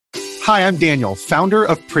Hi, I'm Daniel, founder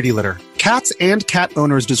of Pretty Litter. Cats and cat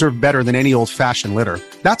owners deserve better than any old-fashioned litter.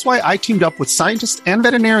 That's why I teamed up with scientists and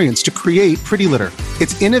veterinarians to create Pretty Litter.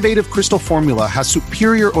 Its innovative crystal formula has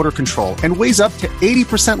superior odor control and weighs up to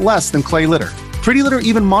 80% less than clay litter. Pretty Litter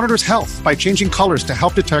even monitors health by changing colors to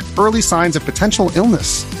help detect early signs of potential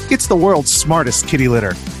illness. It's the world's smartest kitty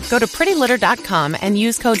litter. Go to prettylitter.com and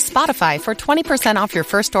use code SPOTIFY for 20% off your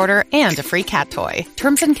first order and a free cat toy.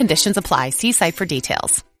 Terms and conditions apply. See site for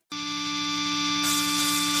details.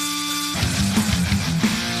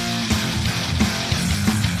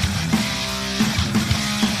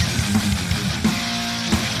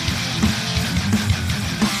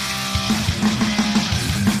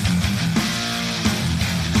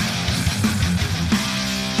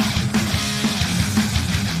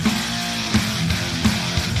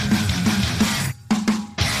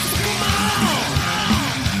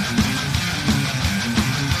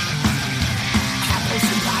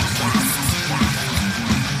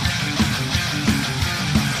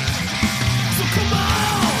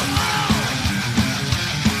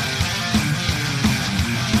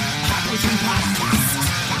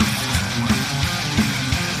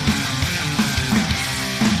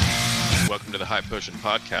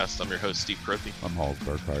 Podcast. I'm your host, Steve Crothie. I'm Halls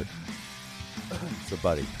Burkhart. So,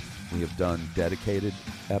 buddy, we have done dedicated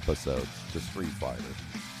episodes to Street Fighter,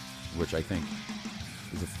 which I think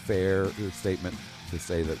is a fair statement to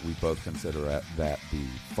say that we both consider that the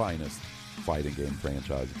finest fighting game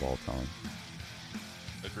franchise of all time.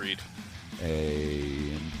 Agreed.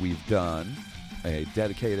 And we've done a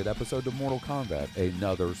dedicated episode to Mortal Kombat,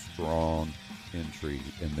 another strong entry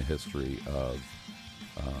in the history of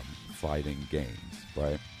fighting games,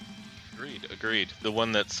 right? Agreed. The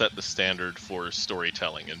one that set the standard for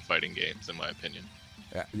storytelling in fighting games, in my opinion.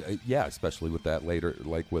 Yeah, especially with that later,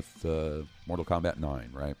 like with Mortal Kombat 9,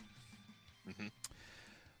 right? Mm-hmm.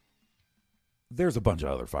 There's a bunch of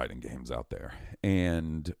other fighting games out there,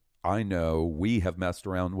 and I know we have messed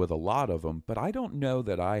around with a lot of them, but I don't know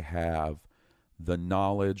that I have the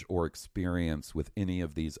knowledge or experience with any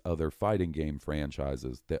of these other fighting game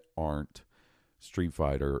franchises that aren't Street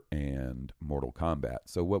Fighter and Mortal Kombat.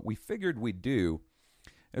 So what we figured we'd do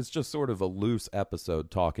is just sort of a loose episode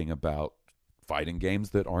talking about fighting games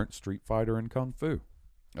that aren't Street Fighter and Mortal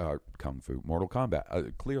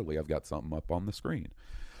Kombat. Clearly, I've got something up on the screen.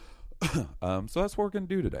 So that's what we're going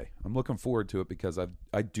to do today. I'm looking forward to it because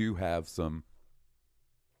I do have some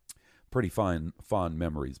pretty fond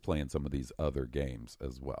memories playing some of these other games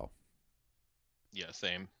as well. Yeah,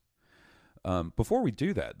 same. Before we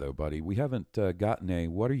do that, though, buddy, we haven't gotten a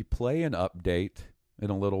 "What Are You Playing" update in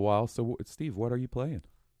a little while. So, Steve, what are you playing?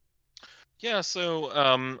 Yeah, so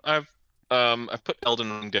I've put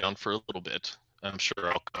Elden Ring down for a little bit. I'm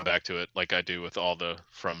sure I'll come back to it like I do with all the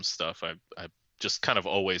From stuff. I just kind of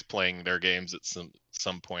always playing their games at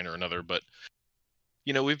some point or another. But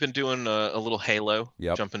you know, we've been doing a little Halo,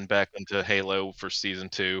 jumping back into Halo for Season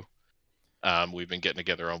 2. We've been getting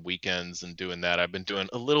together on weekends and doing that. I've been doing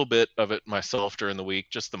a little bit of it myself during the week,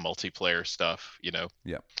 just the multiplayer stuff, you know.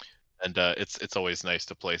 Yeah. And it's always nice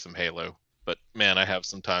to play some Halo. But man, I have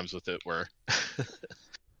some times with it where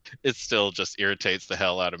it still just irritates the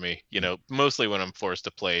hell out of me. You know, mostly when I'm forced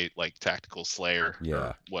to play like Tactical Slayer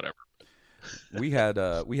or whatever. We had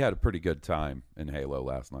a pretty good time in Halo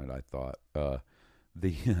last night, I thought.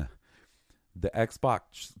 The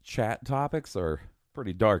Xbox chat topics are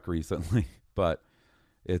pretty dark recently, but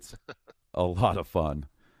it's a lot of fun.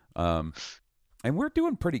 And we're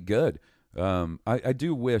doing pretty good. I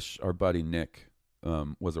do wish our buddy Nick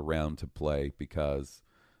was around to play because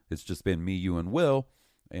it's just been me, you, and Will,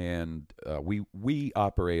 and we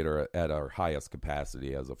operate at our highest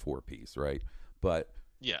capacity as a 4-piece, right? But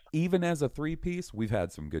yeah, even as a 3-piece, we've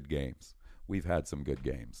had some good games. In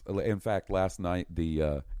fact, last night,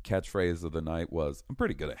 the catchphrase of the night was, "I'm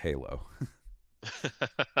pretty good at Halo."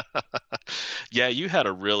 Yeah, you had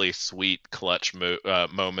a really sweet clutch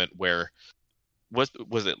moment where was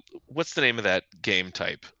it? What's the name of that game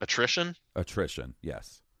type? Attrition,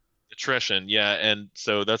 Yes. Attrition, yeah. And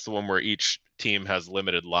so that's the one where each team has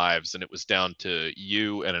limited lives, and it was down to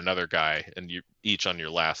you and another guy, and you each on your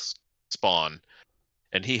last spawn.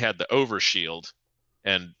 And he had the overshield,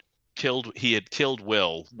 and he had killed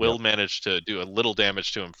Will. Will managed to do a little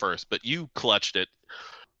damage to him first, but you clutched it.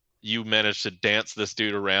 You managed to dance this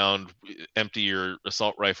dude around, empty your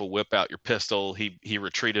assault rifle, whip out your pistol. He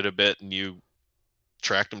retreated a bit, and you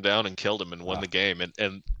tracked him down and killed him and won the game.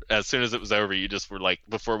 And as soon as it was over, you just were like,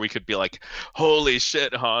 before we could be like, holy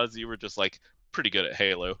shit, Haas, you were just like, pretty good at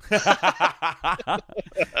Halo.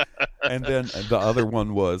 And then the other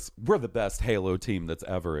one was, we're the best Halo team that's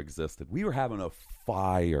ever existed. We were having a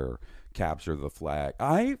fire Capture the Flag.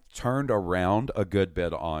 I turned around a good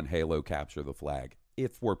bit on Halo Capture the Flag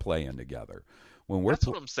if we're playing together. When we're That's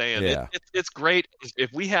what I'm saying. yeah. It's great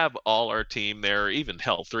if we have all our team there, even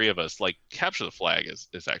hell, three of us. Like capture the flag is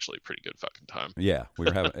actually a pretty good fucking time. Yeah, we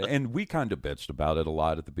were having, and we kind of bitched about it a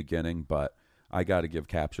lot at the beginning, but I got to give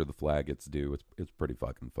Capture the Flag its due. It's pretty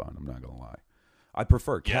fucking fun. I'm not gonna lie. I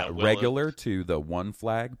prefer regular to the one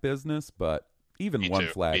flag business, but even one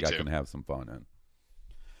flag I can have some fun in.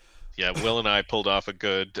 Yeah, Will and I pulled off a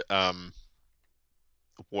good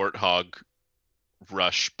Warthog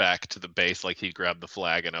rush back to the base. Like he grabbed the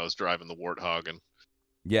flag and I was driving the Warthog, and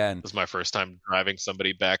yeah, and it was my first time driving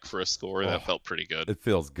somebody back for a score. That felt pretty good. It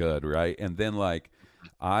feels good, right? And then like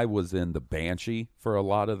I was in the Banshee for a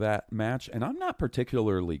lot of that match, and I'm not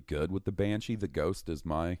particularly good with the Banshee. The Ghost is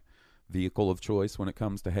my vehicle of choice when it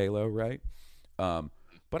comes to Halo, right?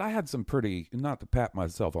 But I had some pretty, not to pat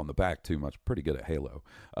myself on the back too much, pretty good at Halo.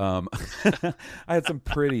 I had some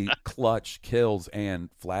pretty clutch kills and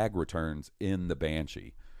flag returns in the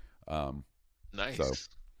Banshee. Nice. So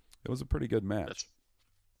it was a pretty good match. That's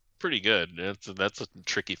pretty good. That's a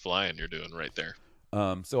tricky flying you're doing right there.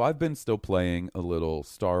 So I've been still playing a little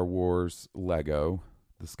Star Wars Lego,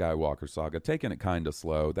 the Skywalker Saga, taking it kind of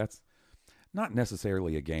slow. That's not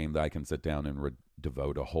necessarily a game that I can sit down and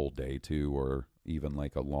devote a whole day to, or even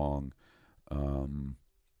like a long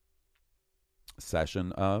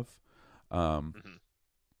session of.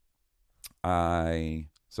 I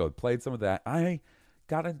played some of that. I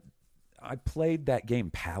played that game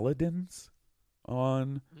Paladins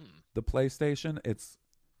on the PlayStation. It's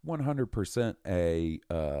 100% a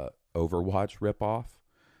Overwatch ripoff,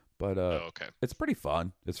 but it's pretty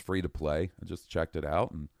fun. It's free to play. I just checked it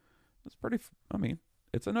out, and it's pretty. I mean,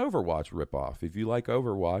 it's an Overwatch ripoff. If you like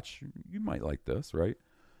Overwatch, you might like this, right?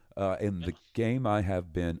 And the game I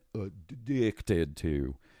have been addicted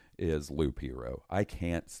to is Loop Hero. I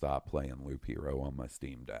can't stop playing Loop Hero on my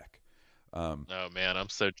Steam Deck. Oh man, I'm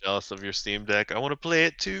so jealous of your Steam Deck. I want to play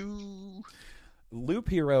it too. Loop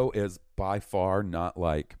Hero is by far not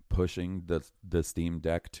like pushing the Steam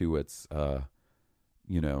Deck to its to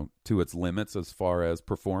its limits as far as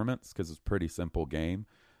performance, because it's a pretty simple game.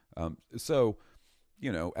 So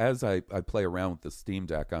as I play around with the Steam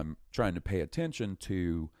Deck, I'm trying to pay attention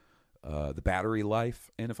to the battery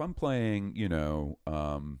life. And if I'm playing,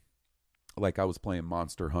 like I was playing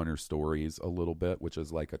Monster Hunter Stories a little bit, which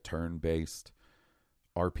is like a turn-based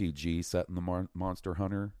RPG set in the Monster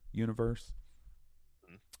Hunter universe.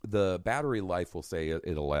 The battery life will say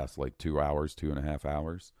it'll last like 2 hours, 2.5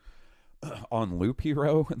 hours. On Loop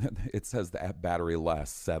Hero, it says the battery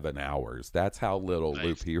lasts 7 hours. That's how little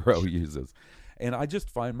Loop Hero uses. And I just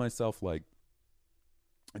find myself like,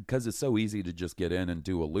 because it's so easy to just get in and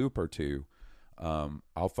do a loop or two,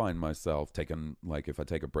 I'll find myself taking, like if I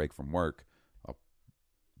take a break from work, I'll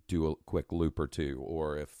do a quick loop or two.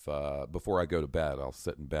 Or if before I go to bed, I'll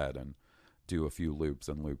sit in bed and do a few loops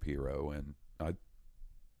in Loop Hero. And I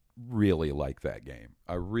really like that game.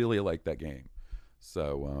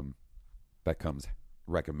 So that comes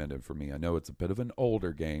recommended for me. I know it's a bit of an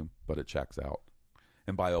older game, but it checks out.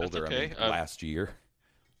 And by older, I mean last year.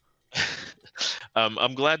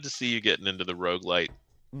 I'm glad to see you getting into the roguelite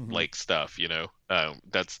like stuff,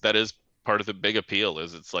 that is part of the big appeal,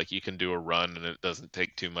 is it's like you can do a run and it doesn't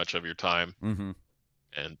take too much of your time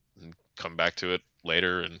and come back to it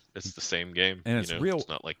later and it's the same game. And it's real. It's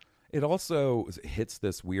not like it also hits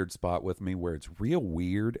this weird spot with me where it's real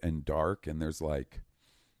weird and dark, and there's like,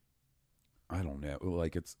 I don't know,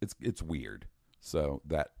 like it's weird. So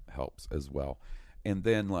that helps as well. And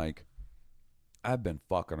then like I've been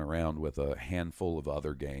fucking around with a handful of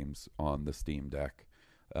other games on the Steam Deck,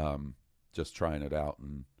 just trying it out,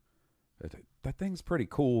 and that thing's pretty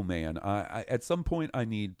cool, man. I at some point I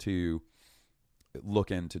need to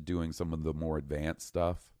look into doing some of the more advanced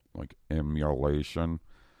stuff like emulation,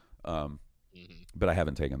 but I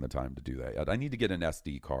haven't taken the time to do that yet. I need to get an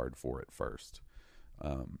SD card for it first,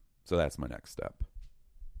 so that's my next step.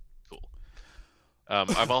 Cool.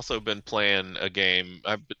 I've also been playing a game.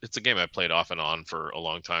 It's a game I played off and on for a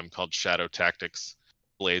long time called Shadow Tactics: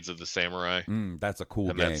 Blades of the Samurai. That's a cool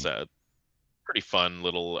game. That's a pretty fun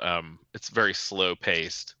little. It's very slow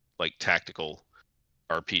paced, like tactical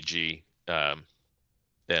RPG,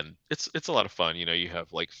 and it's a lot of fun. You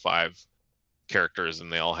have like 5 characters, and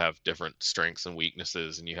they all have different strengths and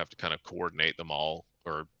weaknesses, and you have to kind of coordinate them all,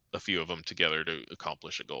 or a few of them together, to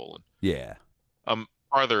accomplish a goal. And yeah.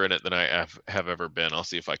 Farther in it than I have ever been. I'll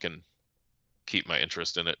see if I can keep my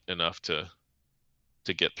interest in it enough to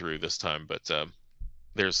get through this time. But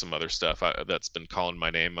there's some other stuff that's been calling my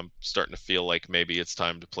name. I'm starting to feel like maybe it's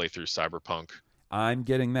time to play through Cyberpunk. I'm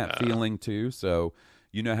getting that feeling too. So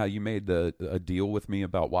you know how you made a deal with me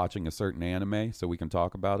about watching a certain anime so we can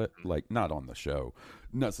talk about it? Like, not on the show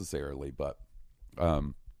necessarily, but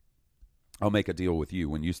I'll make a deal with you.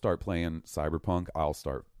 When you start playing Cyberpunk, I'll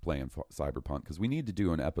start playing Cyberpunk, because we need to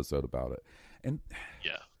do an episode about it. And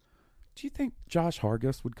Yeah. do you think Josh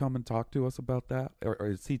Hargis would come and talk to us about that? Or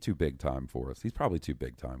is he too big time for us? He's probably too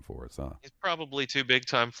big time for us, huh? He's probably too big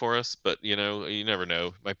time for us, but you never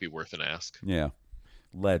know. Might be worth an ask. Yeah.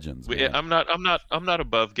 Legends, man. I'm not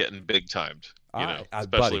above getting big timed. Especially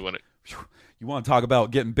buddy, when it. you want to talk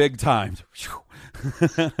about getting big timed?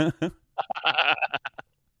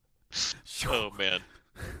 Oh man.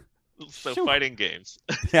 So Shoo. fighting games.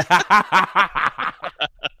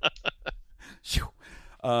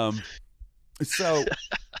 So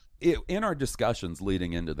in our discussions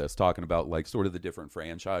leading into this, talking about like sort of the different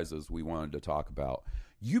franchises we wanted to talk about,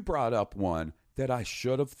 you brought up one that I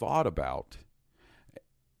should have thought about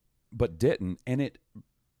but didn't, and it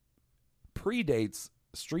predates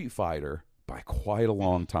Street Fighter by quite a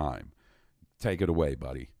long time. Take it away,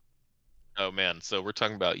 buddy. Oh man, so we're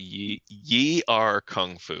talking about Yi Ar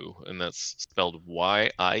Kung Fu, and that's spelled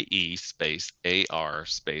YIE space AR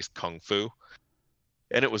space Kung Fu.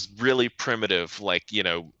 And it was really primitive, like,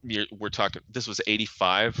 we're talking, this was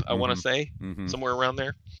 85, I want to say, somewhere around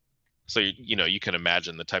there. So, you can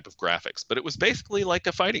imagine the type of graphics, but it was basically like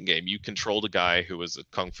a fighting game. You controlled a guy who was a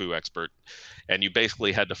Kung Fu expert, and you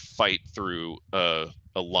basically had to fight through a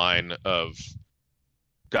line of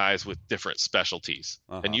guys with different specialties.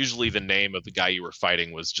 And usually the name of the guy you were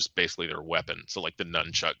fighting was just basically their weapon. So like the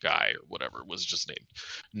nunchuck guy or whatever was just named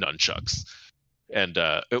Nunchucks. And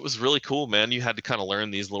it was really cool, man. You had to kind of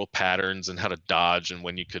learn these little patterns and how to dodge and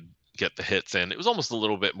when you could get the hits in. It was almost a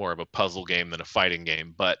little bit more of a puzzle game than a fighting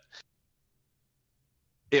game, but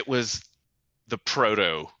it was the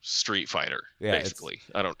proto Street Fighter, basically.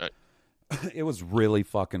 I don't know. It was really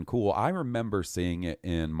fucking cool. I remember seeing it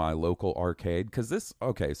in my local arcade because this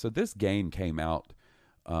game came out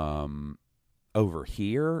over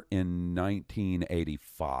here in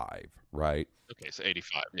 1985, right? Okay, so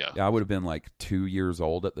 85, yeah. I would have been like 2 years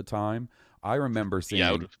old at the time. I remember seeing...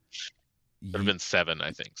 Yeah, it would have been 7,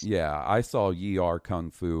 I think. Yeah, I saw Yi Ar Kung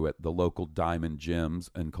Fu at the local Diamond Gyms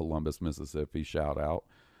in Columbus, Mississippi. Shout out.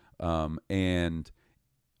 And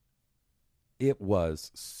it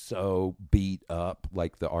was so beat up,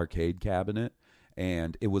 like the arcade cabinet.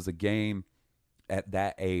 And it was a game at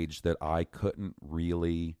that age that I couldn't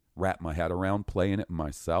really wrap my head around playing it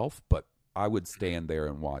myself, but I would stand there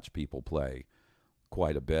and watch people play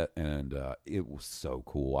quite a bit, and it was so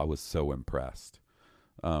cool. I was so impressed.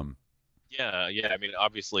 Yeah. I mean,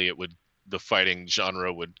 obviously, the fighting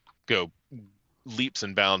genre would go leaps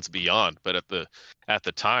and bounds beyond, but at the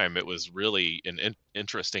time, it was really an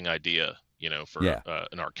interesting idea, for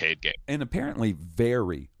an arcade game. And apparently,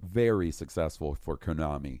 very, very successful for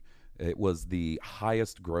Konami. It was the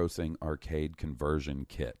highest grossing arcade conversion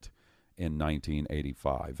kit in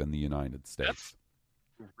 1985 in the United States. That's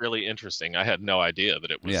really interesting. I had no idea that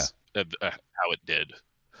it was how it did.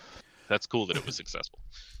 That's cool that it was successful.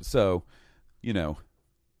 So,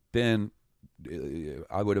 then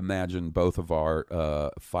I would imagine both of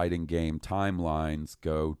our fighting game timelines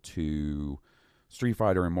go to Street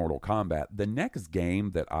Fighter and Mortal Kombat. The next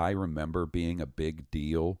game that I remember being a big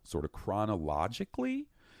deal, sort of chronologically,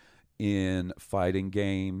 in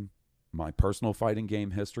my personal fighting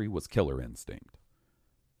game history, was Killer Instinct.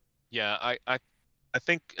 Yeah, I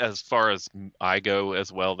think as far as I go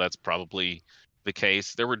as well, that's probably the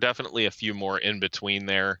case. There were definitely a few more in between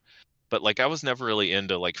there, but like I was never really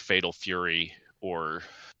into like Fatal Fury or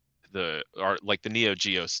the Neo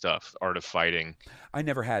Geo stuff, Art of Fighting. I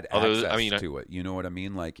never had access to it. You know what I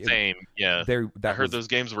mean? Like same, yeah. I heard those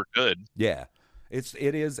games were good. Yeah, it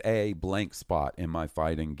is a blank spot in my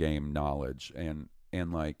fighting game knowledge, and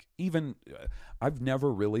like even I've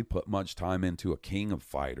never really put much time into a King of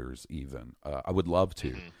Fighters. Even I would love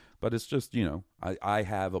to, but it's just I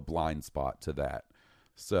have a blind spot to that.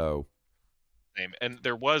 So. And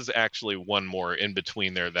there was actually one more in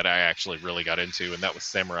between there that I actually really got into, and that was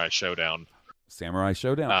Samurai Showdown. Samurai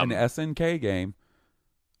Showdown, an SNK game.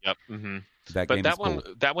 Yep. Mm-hmm.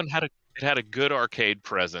 That one had a good arcade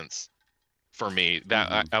presence for me.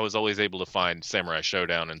 That I was always able to find Samurai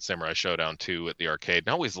Showdown and Samurai Showdown 2 at the arcade, and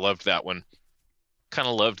I always loved that one. Kind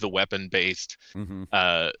of loved the weapon-based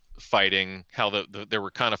fighting, how there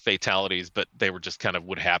were kind of fatalities, but they were just kind of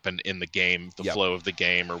would happen in the game, the flow of the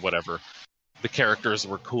game or whatever. The characters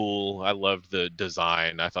were cool. I loved the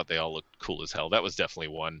design. I thought they all looked cool as hell. That was definitely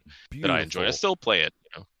one that I enjoyed. I still play it.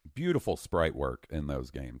 Beautiful sprite work in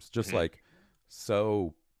those games. Just like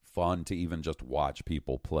so fun to even just watch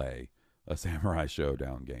people play a Samurai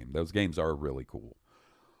Showdown game. Those games are really cool.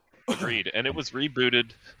 Agreed. And it was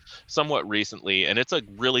rebooted somewhat recently, and it's a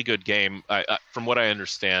really good game. From what I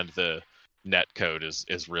understand, the net code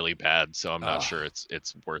is really bad, so I'm not sure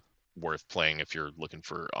it's worth playing if you're looking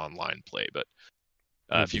for online play. But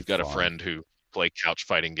if you've got a friend who play couch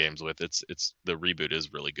fighting games with, it's the reboot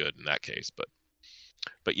is really good in that case.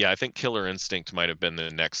 But yeah, I think Killer Instinct might have been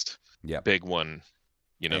the next big one,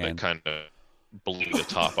 that kind of blew the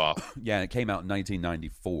top off. Yeah, it came out in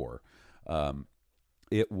 1994.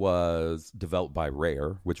 It was developed by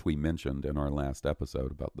Rare, which we mentioned in our last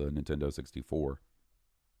episode about the Nintendo 64.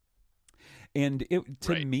 And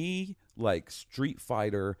to me, like, Street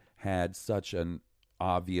Fighter had such an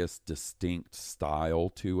obvious, distinct style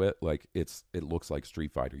to it. Like, it looks like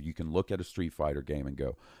Street Fighter. You can look at a Street Fighter game and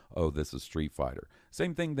go, oh, this is Street Fighter.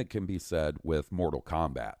 Same thing that can be said with Mortal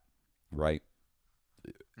Kombat, right?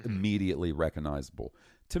 Immediately recognizable.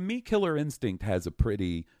 To me, Killer Instinct has a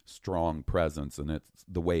pretty strong presence, and it's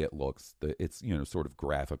the way it looks. It's sort of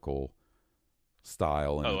graphical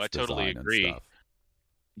style. And I totally agree. And stuff.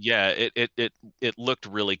 Yeah, it looked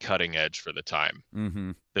really cutting edge for the time.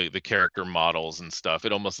 Mm-hmm. The character models and stuff.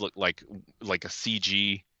 It almost looked like a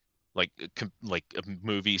CG, like a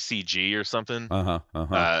movie CG or something.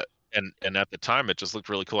 And at the time, it just looked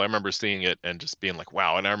really cool. I remember seeing it and just being like,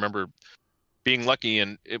 wow. And I remember being lucky,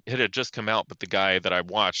 and it had just come out, but the guy that I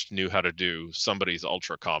watched knew how to do somebody's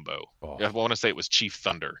ultra combo. I want to say it was Chief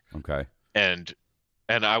Thunder. Okay. And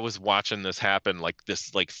I was watching this happen, like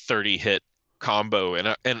this 30 hit combo,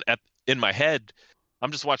 and in my head,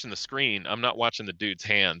 I'm just watching the screen. I'm not watching the dude's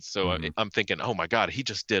hands. So I'm thinking, oh my God, he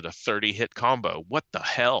just did a 30 hit combo. What the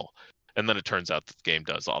hell? And then it turns out that the game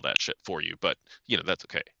does all that shit for you, but that's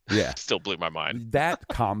okay. Yeah. Still blew my mind. That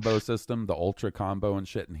combo system, the ultra combo and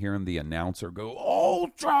shit, and hearing the announcer go,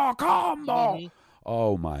 ultra combo. Mm-hmm.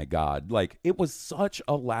 Oh my God. Like, it was such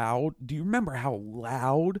a loud, do you remember how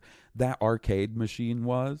loud that arcade machine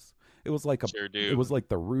was? It was like it was like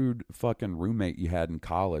the rude fucking roommate you had in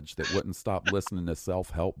college that wouldn't stop listening to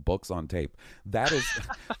self-help books on tape. That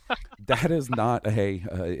is not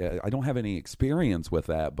I don't have any experience with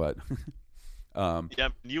that, but yeah,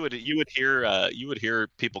 you would hear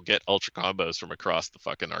people get ultra combos from across the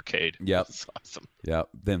fucking arcade. Yep. That's awesome. Yep.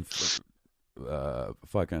 Then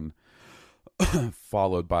fucking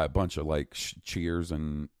followed by a bunch of like cheers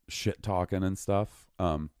and shit talking and stuff.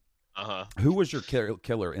 Who was your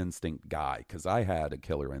Killer Instinct guy? Because I had a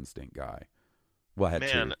Killer Instinct guy. Well, I had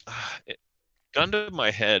two. Gun to my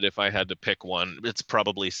head, if I had to pick one, it's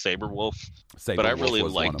probably Saberwolf. But I really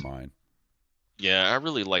liked one of mine. Yeah, I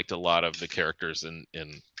really liked a lot of the characters in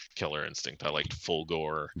Killer Instinct. I liked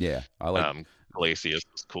Fulgore. Yeah, I like Glacius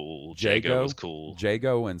was cool. Jago was cool.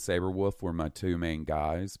 Jago and Saberwolf were my two main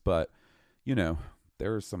guys, but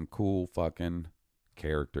there are some cool fucking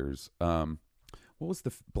characters. What was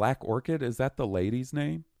the Black Orchid? Is that the lady's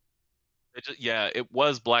name? It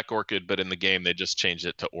was Black Orchid, but in the game they just changed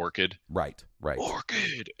it to Orchid. Right.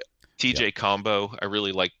 Orchid. TJ Combo. I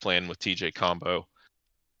really liked playing with TJ Combo.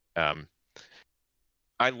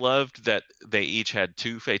 I loved that they each had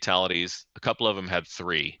 2 fatalities. A couple of them had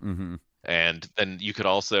 3. Mm-hmm. And then you could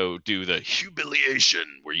also do the humiliation,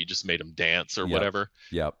 where you just made them dance or whatever.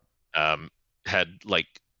 Yep. Had like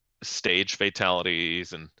stage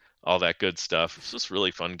fatalities and all that good stuff. It's just a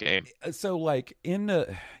really fun game. So like in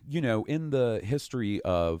the history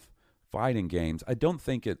of fighting games, I don't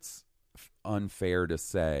think it's unfair to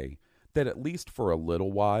say that at least for a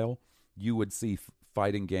little while you would see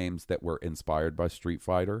fighting games that were inspired by Street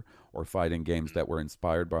Fighter or fighting games that were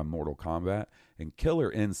inspired by Mortal Kombat, and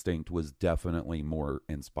Killer Instinct was definitely more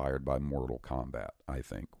inspired by Mortal Kombat, I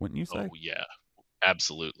think. Wouldn't you say? Oh yeah.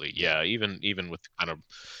 Absolutely. Yeah, even with kind of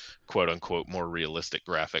quote unquote more realistic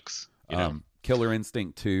graphics, Killer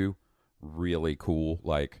Instinct 2, really cool,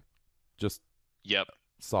 like just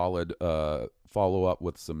solid follow up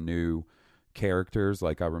with some new characters.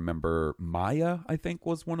 Like I remember Maya, I think,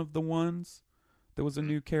 was one of the ones. There was a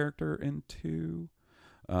new character in 2.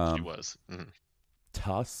 She was. Mm-hmm.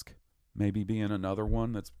 Tusk maybe being another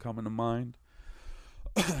one that's coming to mind.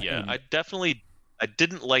 Yeah, I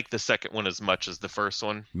didn't like the second one as much as the first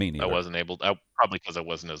one. Me neither. I wasn't able to, probably because I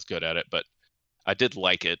wasn't as good at it, but I did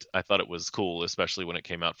like it. I thought it was cool, especially when it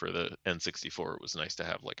came out for the N64. It was nice to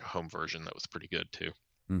have like a home version that was pretty good too.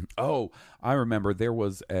 Mm-hmm. Oh, I remember there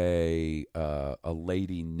was a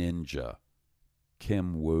lady ninja,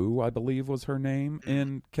 Kim Woo, I believe was her name,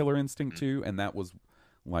 in Killer Instinct 2, and that was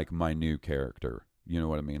like my new character. You know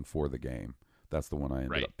what I mean, for the game. That's the one I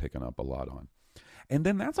ended up picking up a lot on. And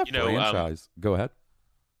then that's a franchise. Go ahead.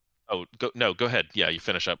 Oh, go ahead. Yeah, you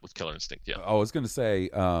finish up with Killer Instinct. Yeah. I was going to say,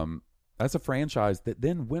 that's a franchise that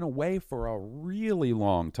then went away for a really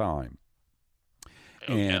long time,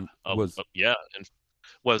 Oh yeah. and was Yeah. And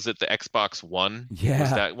was it the Xbox One? Was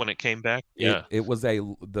yeah. that when it came back? Yeah. It was the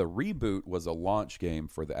reboot was a launch game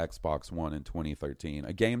for the Xbox One in 2013,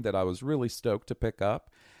 a game that I was really stoked to pick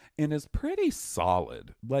up, and is pretty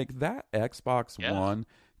solid. Like that Xbox Yeah. One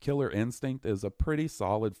Killer Instinct is a pretty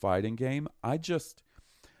solid fighting game. I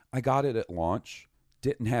got it at launch,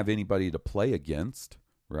 didn't have anybody to play against,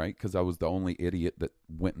 right? Because I was the only idiot that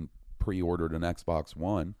went and pre-ordered an Xbox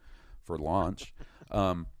One for launch,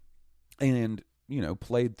 and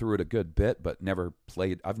played through it a good bit, but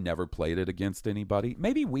I've never played it against anybody.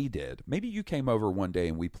 Maybe we did. Maybe you came over one day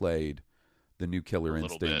and we played the new Killer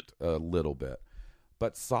Instinct a little bit.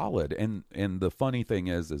 But solid. And the funny thing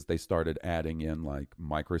is they started adding in like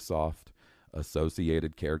Microsoft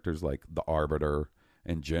associated characters like the Arbiter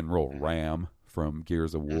and General Ram from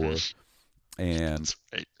Gears of War. And That's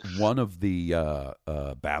right. one of the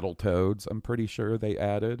Battletoads, I'm pretty sure they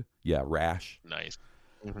added. Yeah, Rash. Nice.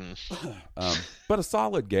 But a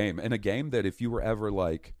solid game, and a game that if you were ever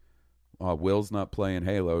like, Will's not playing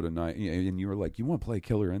Halo tonight, and you were like, you want to play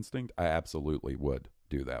Killer Instinct? I absolutely would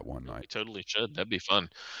do that one We night. totally should. That'd be fun.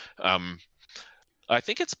 I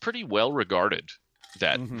think it's pretty well regarded,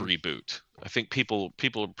 that reboot. I think people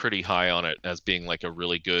are pretty high on it as being like a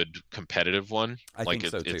really good competitive one. I Like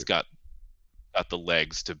think so too. it's got the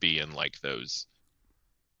legs to be in like those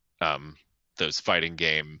fighting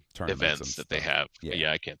game Tournaments events and that they stuff. have. Yeah.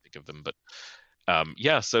 Yeah, I can't think of them, but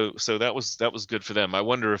yeah. So that was good for them. I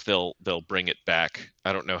wonder if they'll bring it back.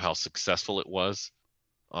 I don't know how successful it was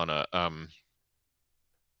on a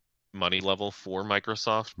money level for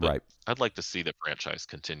Microsoft, but Right. I'd like to see the franchise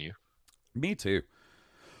continue. Me too.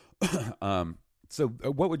 So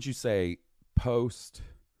what would you say post?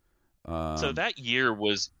 So that year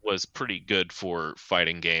was pretty good for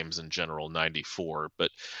fighting games in general, 94, but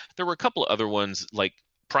there were a couple of other ones, like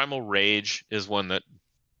Primal Rage is one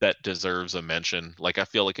that deserves a mention. Like I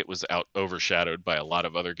feel like it was overshadowed by a lot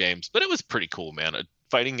of other games, but it was pretty cool, man. A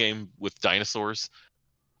fighting game with dinosaurs.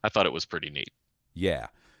 I thought it was pretty neat. Yeah,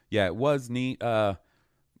 it was neat.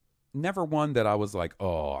 Never one that I was like,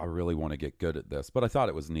 oh, I really want to get good at this, but I thought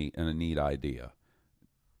it was neat and a neat idea.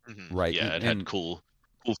 Right. Yeah, it had cool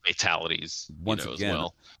fatalities, once as again,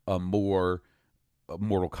 well. a more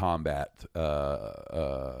Mortal Kombat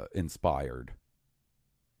inspired.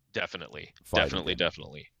 Definitely. Fighting game.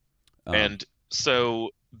 Definitely. And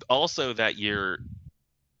so also that year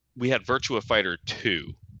we had Virtua Fighter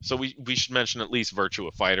 2. So we should mention at least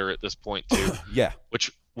Virtua Fighter at this point too. Yeah. Which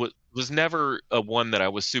was never a one that I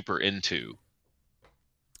was super into.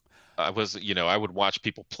 I was, I would watch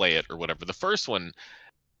people play it or whatever. The first one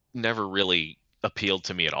never really appealed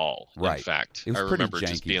to me at all. Right. In fact, it was I pretty remember janky,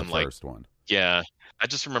 just being the like, first one. yeah, I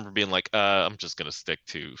just remember being like, I'm just gonna stick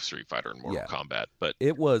to Street Fighter and Mortal Kombat. But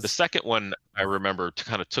it was the second one. I remember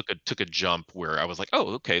kind of took a jump where I was like,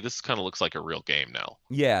 oh, okay, this kind of looks like a real game now.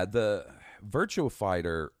 Yeah, the Virtua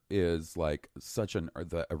Fighter is like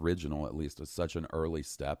the original at least is such an early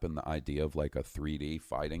step in the idea of like a 3D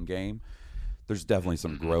fighting game. There's definitely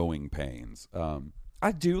some growing pains.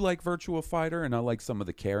 I do like Virtua Fighter and I like some of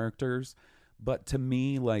the characters, but to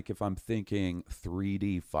me, like if I'm thinking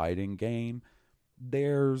 3D fighting game,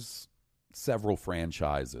 there's several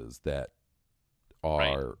franchises that are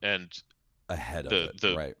right. And ahead of it,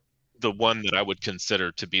 right? The one that I would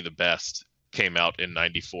consider to be the best came out in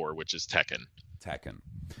 94, which is Tekken.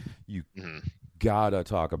 You gotta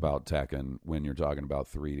talk about Tekken when you're talking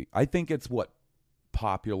about 3D. I think it's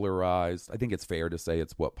fair to say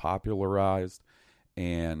it's what popularized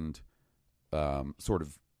and sort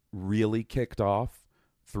of really kicked off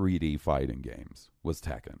 3D fighting games was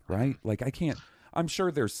Tekken, right? Like I'm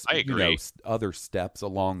sure there's other steps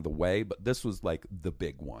along the way, but this was like the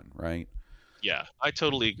big one, right? Yeah, I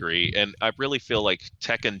totally agree. And I really feel like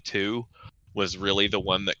Tekken 2 was really the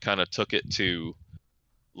one that kind of took it to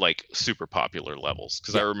like super popular levels,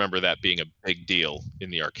 because I remember that being a big deal in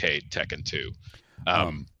the arcade, Tekken 2.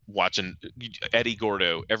 Watching Eddie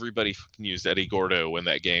Gordo, everybody used Eddie Gordo when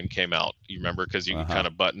that game came out. You remember, because you could kind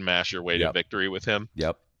of button mash your way to victory with him.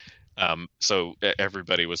 Yep. So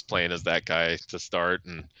everybody was playing as that guy to start,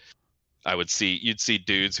 and you'd see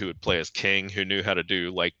dudes who would play as King who knew how to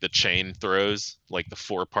do like the chain throws, like the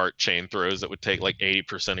 4-part chain throws that would take like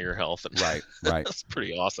 80% of your health. Right. That's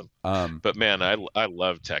pretty awesome. But man, I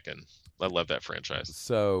love Tekken. I love that franchise.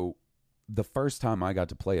 So the first time I got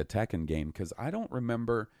to play a Tekken game, because I don't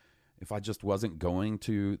remember if I just wasn't going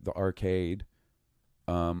to the arcade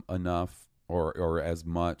enough or as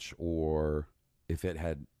much, or if it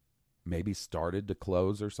had maybe started to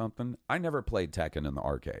close or something. I never played Tekken in the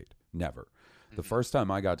arcade. Never. The first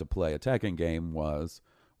time I got to play a Tekken game was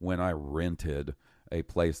when I rented a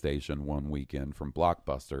PlayStation one weekend from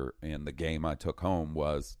Blockbuster, and the game I took home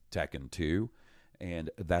was Tekken 2, and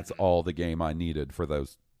that's all the game I needed for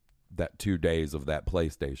that 2 days of that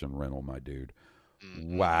PlayStation rental, my dude.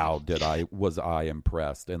 Wow, was I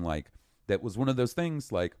impressed. And like, that was one of those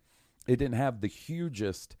things, like, it didn't have the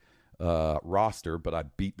hugest roster, but I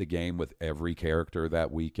beat the game with every character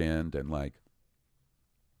that weekend. And like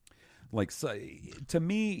so, to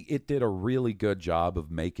me, it did a really good job of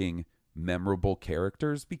making memorable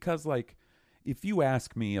characters, because like, if you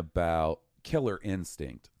ask me about Killer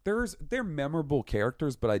Instinct, they're memorable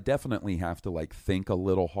characters, but I definitely have to like think a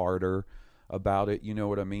little harder about it. You know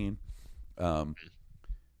what I mean?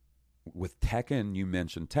 With Tekken, you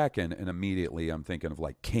mentioned Tekken, and immediately I'm thinking of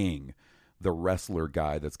like King, the wrestler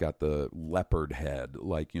guy that's got the leopard head.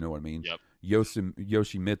 Like, you know what I mean? Yep.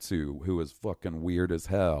 Yoshimitsu, who is fucking weird as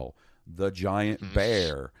hell. The giant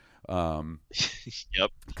bear.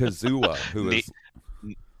 Yep. Kazuya, who is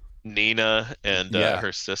Nina and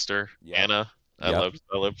her sister Anna. I love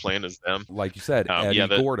playing as them. Like you said, Eddie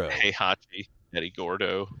Gordo. Heihachi, Eddie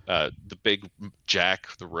Gordo, the big Jack,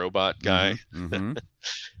 the robot guy. Mm-hmm.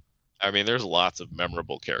 I mean, there's lots of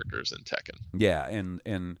memorable characters in Tekken. Yeah,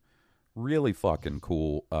 and really fucking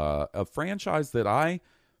cool. A franchise that I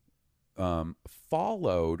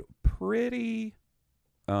followed pretty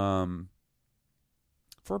for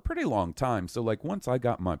a pretty long time. So like, once I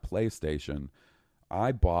got my PlayStation,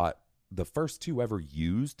 I bought the first 2 ever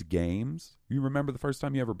used games. You remember the first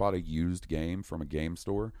time you ever bought a used game from a game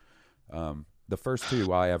store? The first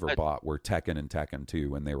 2 I ever bought were Tekken and Tekken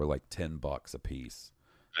 2, and they were like $10 a piece.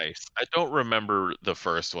 Nice. I don't remember the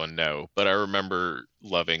first one, no, but I remember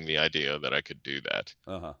loving the idea that I could do that.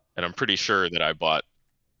 Uh-huh. And I'm pretty sure that I bought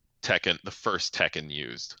the first Tekken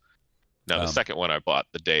used. Now, the second one I bought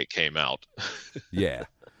the day it came out. Yeah.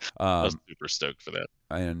 I was super stoked for that.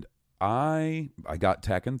 And I got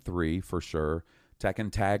Tekken 3 for sure.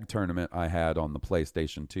 Tekken Tag Tournament I had on the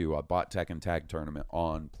PlayStation 2. I bought Tekken Tag Tournament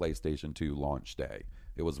on PlayStation 2 launch day.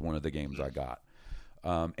 It was one of the games I got.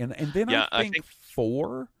 And then I think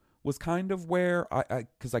 4 was kind of where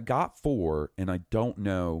because I got 4, and I don't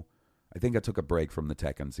know. I think I took a break from the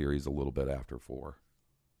Tekken series a little bit after 4.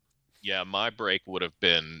 Yeah, my break would have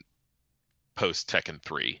been post Tekken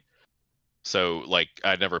 3. So like,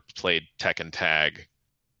 I never played Tekken Tag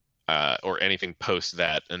or anything post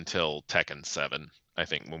that until Tekken 7. I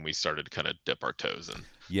think when we started to kind of dip our toes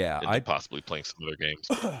into possibly playing some other games.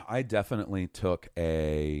 I definitely took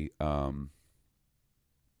a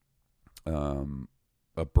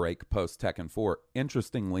break post Tekken 4.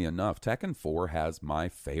 Interestingly enough, Tekken 4 has my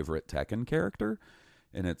favorite Tekken character,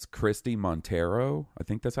 and it's Christy Montero. I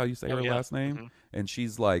think that's how you say her last name. Mm-hmm. And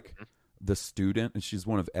she's like the student, and she's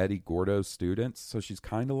one of Eddie Gordo's students. So she's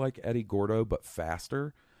kind of like Eddie Gordo, but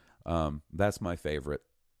faster. That's my favorite.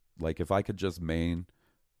 Like, if I could just main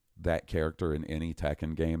that character in any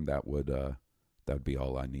Tekken game, that would be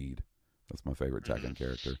all I need. That's my favorite Tekken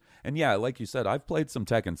character. And yeah, like you said, I've played some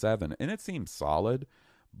Tekken 7, and it seems solid,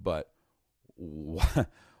 but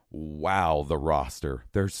wow, the roster.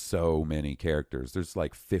 There's so many characters. There's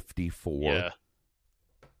like 54. Yeah.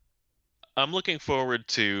 I'm looking forward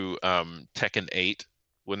to Tekken 8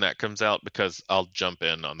 when that comes out, because I'll jump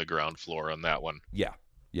in on the ground floor on that one. Yeah.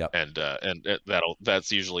 Yep. And that's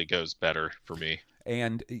usually goes better for me.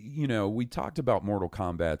 And you know, we talked about Mortal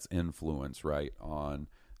Kombat's influence, right, on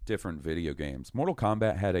different video games. Mortal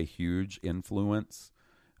Kombat had a huge influence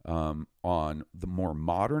on the more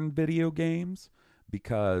modern video games,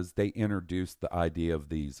 because they introduced the idea of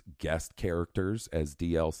these guest characters as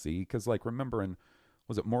DLC. Because like, remember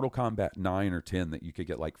was it Mortal Kombat 9 or 10 that you could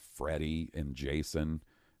get like Freddy and Jason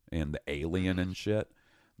and the alien and shit?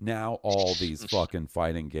 Now all these fucking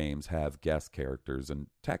fighting games have guest characters, and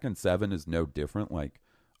Tekken 7 is no different. Like,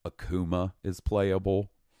 Akuma is playable.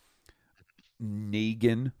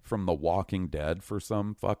 Negan from The Walking Dead for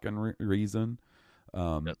some fucking reason.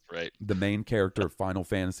 That's right. The main character of Final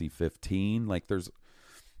Fantasy 15. Like,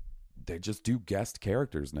 they just do guest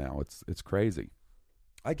characters now. It's crazy.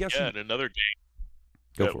 I guess. Yeah, and another game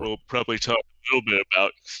that we'll probably talk a little bit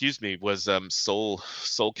about, was Soul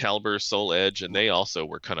Calibur, Soul Edge, and they also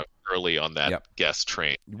were kind of early on that guest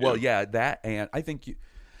train. Well, yeah, that, and I think you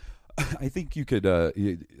could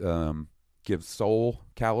give Soul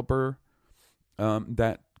Calibur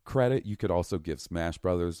that credit. You could also give Smash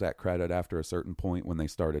Brothers that credit after a certain point, when they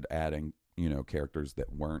started adding, you know, characters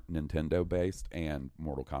that weren't Nintendo based, and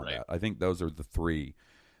Mortal Kombat. Right. I think those are the 3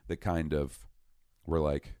 that kind of were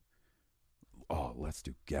like, oh, let's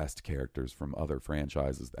do guest characters from other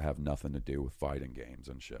franchises that have nothing to do with fighting games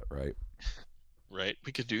and shit, right? Right.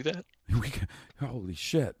 We could do that. We could, holy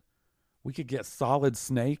shit. We could get Solid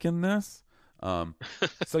Snake in this.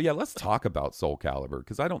 So yeah, let's talk about Soul Calibur,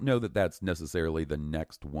 because I don't know that that's necessarily the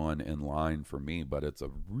next one in line for me, but it's a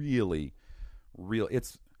really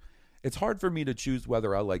it's hard for me to choose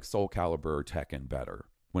whether I like Soul Calibur or Tekken better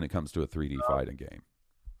when it comes to a 3D fighting game.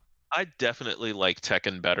 I definitely like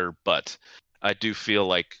Tekken better, but I do feel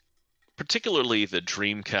like particularly the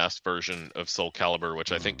Dreamcast version of Soul Calibur,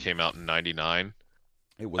 which I think came out in 99.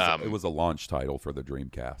 It was a launch title for the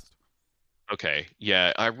Dreamcast. Okay,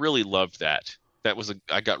 yeah, I really loved that.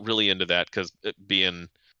 I got really into that because it being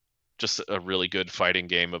just a really good fighting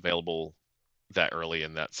game available that early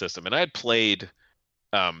in that system. And I had played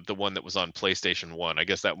the one that was on PlayStation 1. I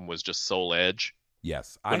guess that one was just Soul Edge.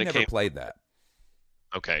 Yes, I never played that.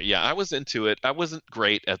 Okay, yeah, I was into it. I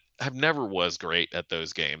never was great at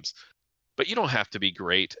those games. But you don't have to be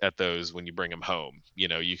great at those when you bring them home. You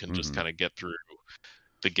know, you can just kind of get through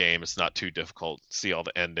the game. It's not too difficult. See all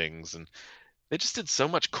the endings, and they just did so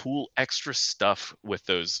much cool extra stuff with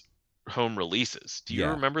those home releases. Do you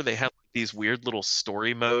remember they had these weird little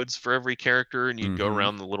story modes for every character, and you'd go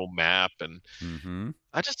around the little map, and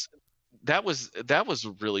that was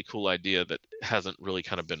a really cool idea that hasn't really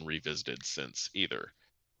kind of been revisited since either.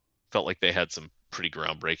 Felt like they had some pretty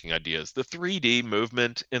groundbreaking ideas. The 3D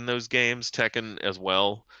movement in those games, Tekken as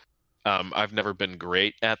well, I've never been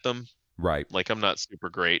great at them. Right. Like, I'm not super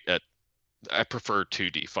great at, I prefer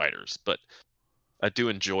 2D fighters, but I do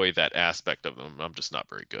enjoy that aspect of them. I'm just not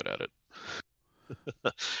very good at it.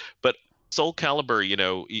 But Soul Calibur, you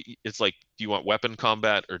know, it's like, do you want weapon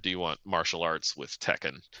combat or do you want martial arts with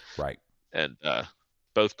Tekken? Right. And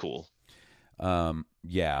both cool.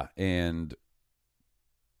 Yeah, and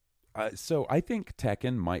so I think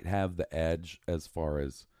Tekken might have the edge as far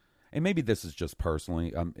as, and maybe this is just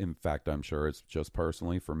personally. In fact, I'm sure it's just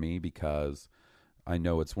personally for me, because I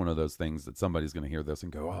know it's one of those things that somebody's going to hear this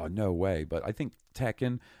and go, "Oh, no way!" But I think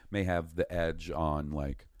Tekken may have the edge on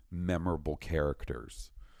like memorable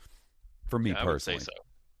characters. For me personally, I would say so.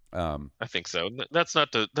 I think so. That's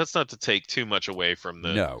not to take too much away from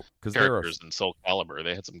the characters in Soul Calibur.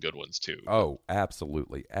 They had some good ones too. Oh,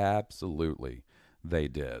 absolutely, they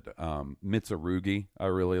did. Mitsurugi, I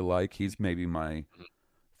really like. He's maybe my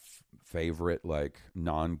favorite like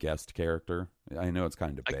non-guest character. I know it's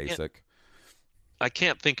kind of basic. I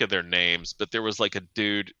can't think of their names, but there was like a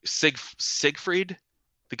dude, Siegfried,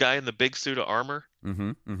 the guy in the big suit of armor.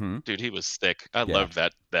 Dude, he was thick. I loved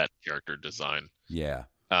that character design. Yeah.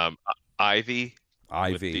 Ivy,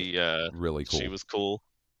 really cool. She was cool.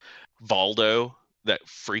 Valdo, that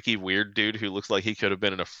freaky weird dude who looks like he could have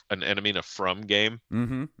been an enemy in a From game.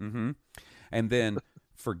 And then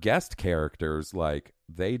for guest characters, like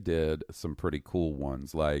they did some pretty cool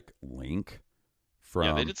ones, like Link.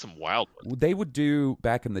 They did some wild ones. They would do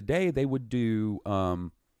back in the day. They would do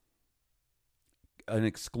an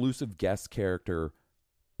exclusive guest character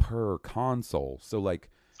per console. So like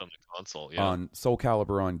on the console, on Soul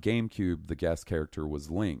Calibur on GameCube, the guest character was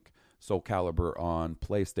Link. Soul Calibur on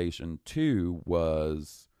PlayStation 2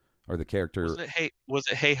 was the character. Was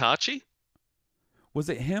it Heihachi? Was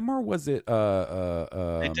it him or was it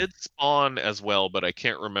They did Spawn as well, but I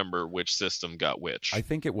can't remember which system got which. I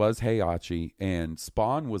think it was Heihachi, and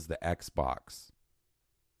Spawn was the Xbox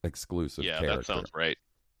exclusive character. Yeah, that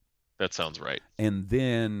sounds right. And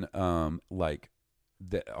then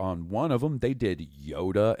on one of them, they did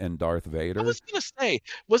Yoda and Darth Vader. I was going to say,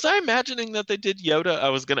 was I imagining that they did Yoda? I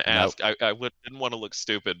was going to ask. Nope. I didn't want to look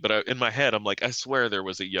stupid, but in my head, I'm like, I swear there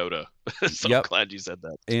was a Yoda. So I'm glad you said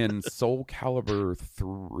that. In Soul Calibur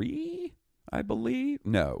 3, I believe?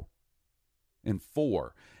 No. In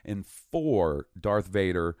 4. In 4, Darth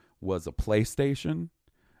Vader was a PlayStation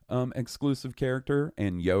exclusive character,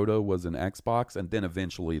 and Yoda was an Xbox, and then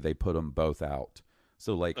eventually they put them both out.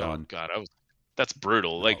 So like that's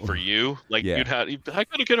brutal. Like for you, like I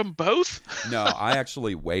gotta get them both. No, I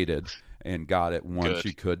actually waited and got it once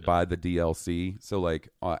you could buy the DLC. So like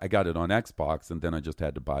I got it on Xbox, and then I just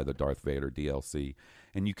had to buy the Darth Vader DLC,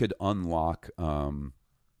 and you could unlock fucking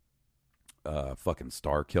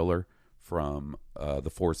Star Killer from The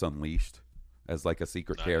Force Unleashed as like a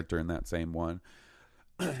secret character in that same one.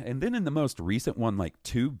 And then in the most recent one, like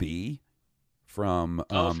 2B from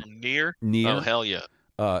from Nier. Oh hell yeah.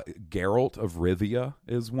 Geralt of Rivia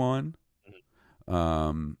is one.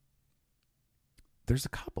 There's a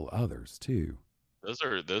couple others too.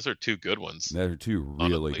 Those are two good ones. Those are two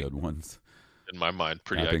really good ones. In my mind,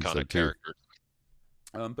 pretty iconic characters.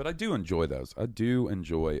 But I do enjoy those. I do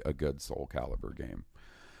enjoy a good Soul Calibur game.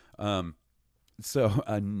 So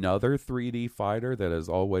another 3D fighter that has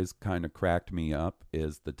always kind of cracked me up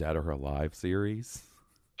is the Dead or Alive series.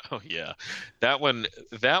 Oh yeah, that one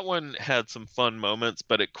had some fun moments,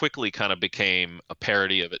 but it quickly kind of became a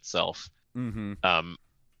parody of itself. Mm-hmm.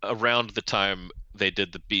 Around the time they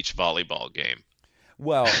did the beach volleyball game.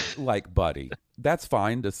 Well, like, buddy, that's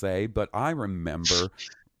fine to say, but I remember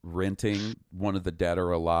renting one of the Dead or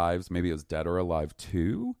Alives, maybe it was Dead or Alive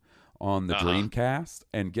 2 on the Dreamcast,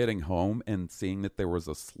 and getting home and seeing that there was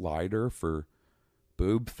a slider for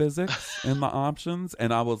boob physics in the options,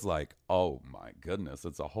 and I was like, oh my goodness,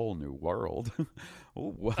 it's a whole new world.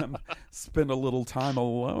 Spend a little time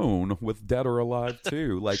alone with Dead or Alive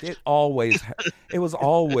 2. Like, it was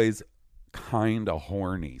always kind of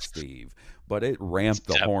horny, Steve, but it ramped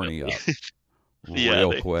the horny up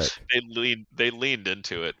real quick. They leaned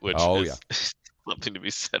into it, which is something to be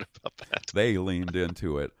said about that. They leaned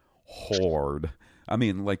into it hard. I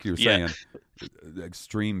mean, like you're saying,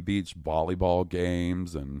 extreme beach volleyball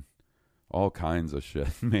games and all kinds of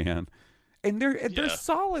shit, man. And they're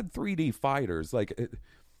solid 3D fighters. Like,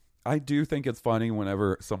 I do think it's funny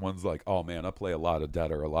whenever someone's like, "Oh man, I play a lot of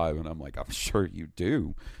Dead or Alive," and I'm like, "I'm sure you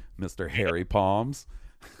do, Mr. Hairy Palms."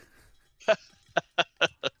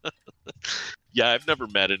 Yeah, I've never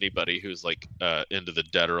met anybody who's like into the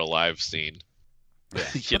Dead or Alive scene.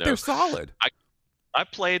 Yeah. But they're solid. I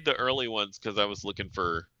played the early ones because I was looking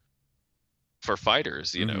for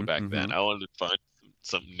fighters, back then. I wanted to find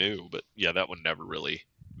something new, but yeah, that one never really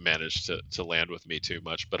managed to land with me too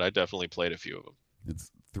much. But I definitely played a few of them.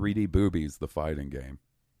 It's 3D Boobies, the fighting game.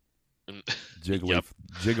 Jiggly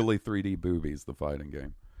 3D Boobies, the fighting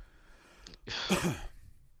game.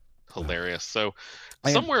 Hilarious. So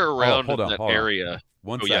somewhere around that area.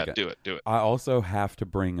 One second. Yeah, do it. I also have to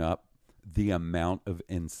bring up the amount of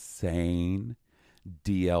insane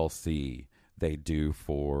DLC they do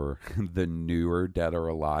for the newer Dead or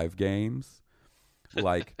Alive games.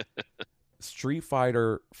 Like, Street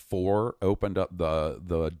Fighter 4 opened up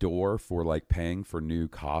the door for like paying for new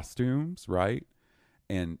costumes, right?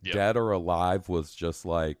 And Dead or Alive was just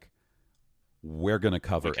like, we're going to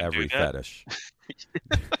cover every fetish.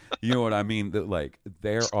 You know what I mean? That, like,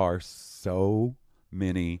 there are so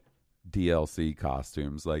many DLC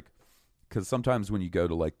costumes. Like, because sometimes when you go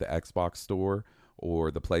to like the Xbox store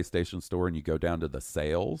or the PlayStation store and you go down to the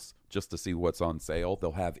sales just to see what's on sale,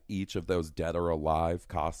 they'll have each of those Dead or Alive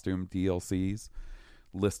costume DLCs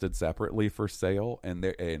listed separately for sale.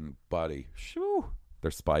 And buddy, shoo,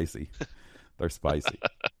 they're spicy. They're spicy.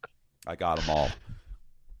 I got them all.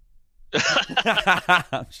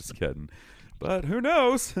 I'm just kidding. But who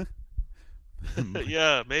knows?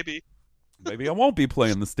 Yeah, maybe. Maybe I won't be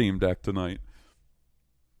playing the Steam Deck tonight.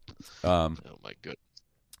 Oh my goodness.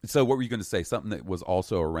 So what were you going to say? Something that was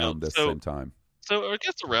also around this same time. So I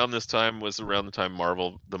guess around this time was around the time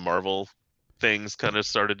the Marvel things kind of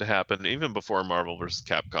started to happen. Even before Marvel vs.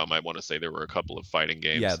 Capcom, I want to say there were a couple of fighting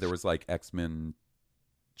games. Yeah, there was like X-Men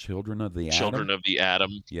Children of the Atom. Children of the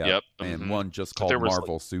Atom. Yep. And one just called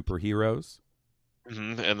Marvel Superheroes.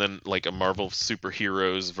 And then like a Marvel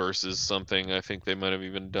Superheroes versus something I think they might have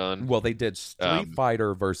even done. Well, they did Street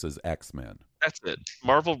Fighter versus X-Men. That's it.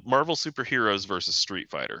 Marvel Superheroes versus Street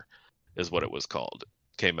Fighter is what it was called.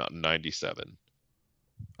 Came out in 97.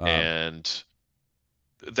 And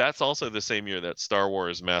that's also the same year that Star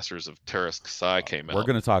Wars Masters of Teräs Käsi came out. We're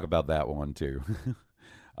going to talk about that one too.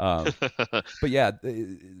 But yeah,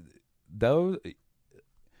 those,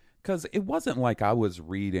 because it wasn't like I was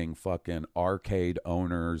reading fucking Arcade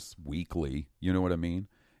Owners Weekly, you know what I mean?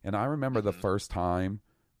 And I remember the first time,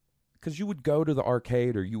 because you would go to the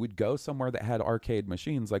arcade or you would go somewhere that had arcade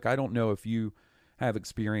machines. Like, I don't know if you have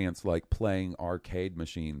experience like playing arcade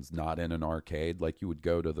machines not in an arcade. Like, you would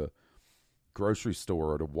go to the grocery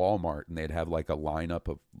store or to Walmart and they'd have like a lineup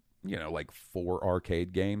of, like 4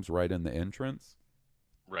 arcade games right in the entrance.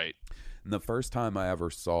 Right. And the first time I ever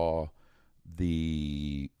saw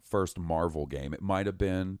the first Marvel game, it might have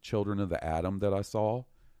been Children of the Atom that I saw.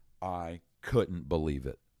 I couldn't believe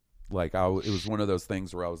it. Like, it was one of those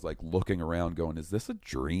things where I was like looking around going, is this a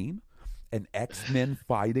dream? An X-Men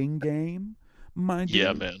fighting game? My dude.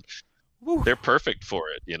 Yeah, man. Woo. They're perfect for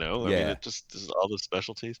it, I mean, it just is all the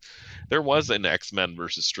specialties. There was an X-Men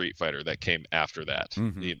versus Street Fighter that came after that.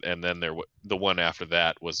 Mm-hmm. And then the one after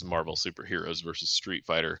that was Marvel Superheroes versus Street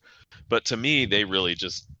Fighter. But to me, they really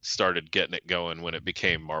just started getting it going when it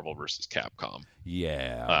became Marvel versus Capcom.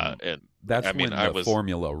 Yeah. And that's when the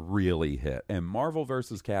formula really hit. And Marvel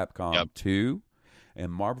versus Capcom 2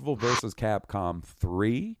 and Marvel versus Capcom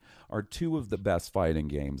 3 are 2 of the best fighting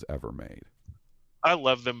games ever made. I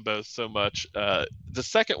love them both so much. The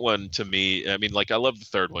second one to me, I mean, like I love the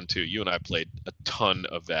third one too. You and I played a ton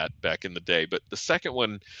of that back in the day, but the second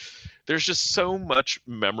one, there's just so much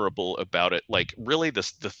memorable about it. Like really, the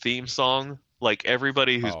theme song. Like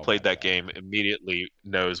everybody who's Oh my played that God. game immediately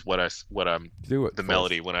knows what I'm Do it. the for us.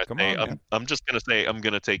 melody when I Come say on, man. I'm just gonna say I'm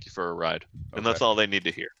gonna take you for a ride, and that's Okay. all they need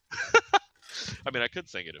to hear. I mean, I could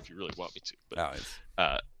sing it if you really want me to, but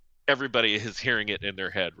Nice. everybody is hearing it in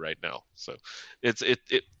their head right now. So it's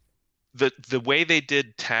the way they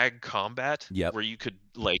did tag combat, Yep. where you could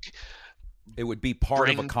like It would be part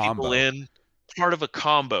of bring a combo. people in, part of a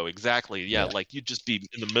combo, exactly. Yeah, Yeah. like you'd just be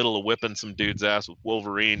in the middle of whipping some dude's ass with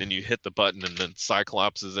Wolverine, and you hit the button, and then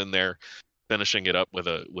Cyclops is in there finishing it up with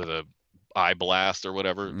a eye blast or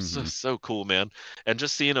whatever. Mhm. So cool, man. And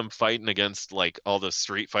just seeing them fighting against like all the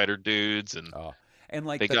Street Fighter dudes, and Oh, and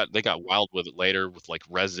like they got wild with it later with like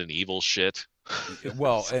Resident Evil shit.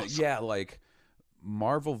 well, It's awesome. yeah, like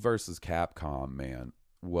Marvel versus Capcom, man,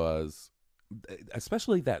 was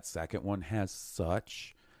especially that second one has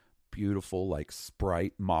such beautiful like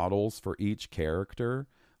sprite models for each character.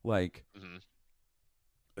 Like Mhm.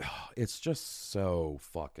 it's just so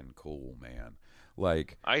fucking cool, man.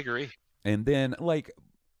 Like, I agree. and then like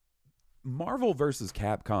Marvel versus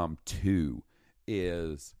Capcom 2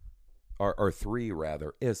 is or 3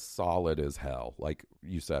 rather is solid as hell. Like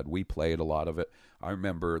you said, we played a lot of it. I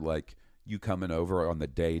remember like you coming over on the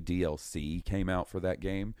day DLC came out for that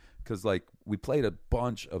game cuz like we played a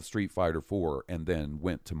bunch of Street Fighter 4 and then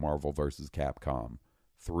went to Marvel versus Capcom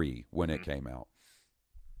 3 when it came out.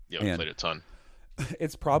 Yeah, we And- played a ton.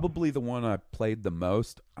 It's probably the one I played the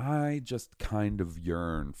most. I just kind of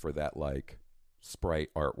yearn for that like sprite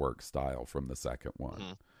artwork style from the second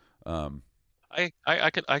one. Um, I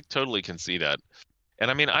totally can see that.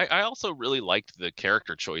 And I mean, I also really liked the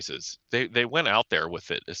character choices. They went out there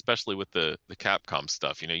with it, especially with the Capcom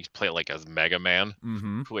stuff. You know, you play like as Mega Man,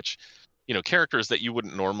 mhm. which, you know, characters that you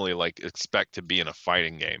wouldn't normally like expect to be in a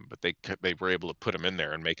fighting game, but they were able to put them in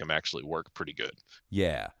there and make them actually work pretty good.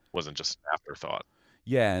 Yeah. Wasn't just an afterthought.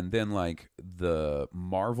 Yeah, and then like the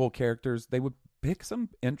Marvel characters, they would pick some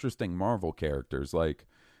interesting Marvel characters, like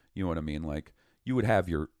you know what I mean? Like you would have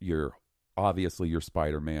your obviously your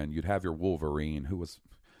Spider-Man, you'd have your Wolverine, who was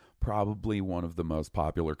probably one of the most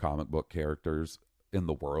popular comic book characters in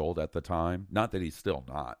the world at the time. Not that he's still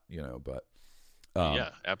not, you know, but Yeah,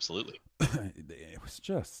 absolutely. it was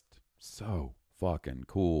just so fucking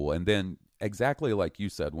cool. And then exactly like you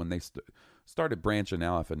said, when they started branching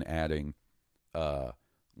off and adding uh,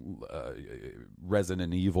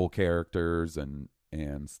 Resident Evil characters and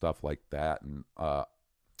stuff like that, and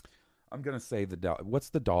I'm gonna say the dog. What's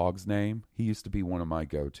the dog's name? He used to be one of my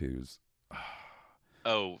go-tos.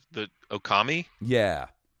 Oh, the Okami? Yeah,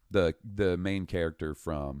 the main character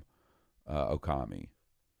from Okami.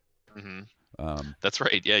 Hmm. Um, That's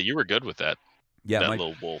right. Yeah, you were good with that. yeah, that my,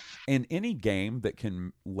 little wolf. in any game that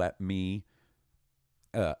can let me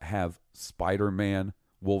have Spider-Man,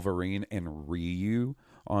 Wolverine, and Ryu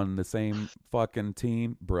on the same fucking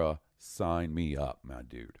team, bruh, sign me up, my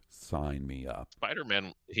dude. Sign me up.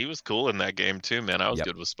 Spider-Man, he was cool in that game too, man. I was Yep.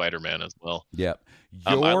 good with Spider-Man as well. Yep.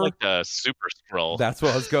 I like Super Skrull. That's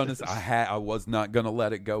what I was going to say. I was not going to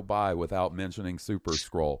let it go by without mentioning Super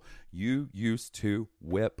Scroll. You used to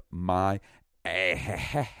whip my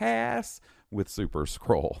ass with Super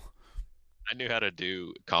Scroll. I knew how to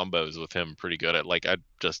do combos with him pretty good. I'd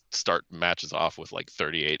just start matches off with like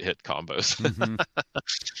 38 hit combos. Mhm.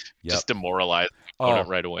 Yep. Just demoralize the opponent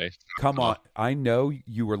right away. Come on. I know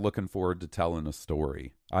you were looking forward to telling a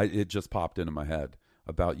story. It just popped into my head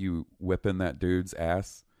about you whipping that dude's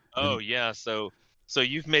ass. Oh yeah, so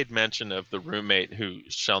you've made mention of the roommate who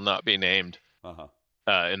shall not be named Uh-huh.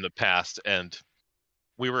 in the past, and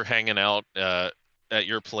we were hanging out at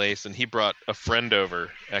your place, and he brought a friend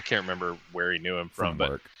over. I can't remember where he knew him from, but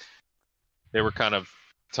work. they were kind of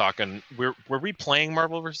talking. Were we playing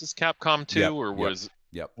Marvel versus Capcom 2, Yep, or yep, was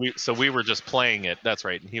yep. we were just playing it? That's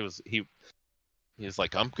right. And he was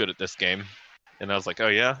like, I'm good at this game, and I was like, oh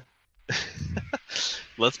yeah,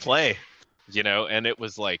 let's play. You know, and it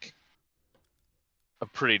was like a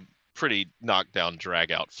pretty knockdown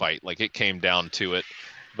drag out fight. Like it came down to it,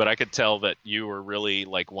 but I could tell that you were really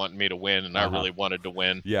like wanting me to win, and I really wanted to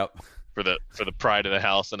win Yep. for the pride of the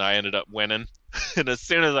house, and I ended up winning. And as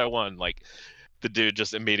soon as I won, like the dude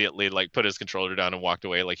just immediately like put his controller down and walked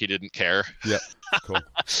away like he didn't care. Yep. Cool.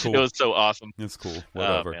 Cool. It was so awesome. It's cool. Oh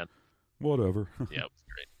Whatever. man, Whatever. yeah, it was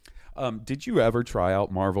great. Did you ever try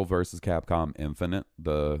out Marvel vs. Capcom Infinite,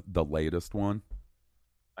 the latest one?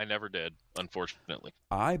 I never did, unfortunately.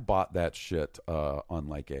 I bought that shit on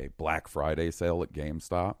like a Black Friday sale at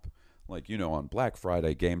GameStop. Like, on Black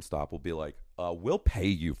Friday, GameStop will be like, we'll pay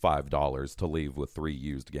you $5 to leave with 3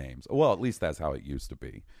 used games. Well, at least that's how it used to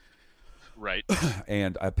be. Right.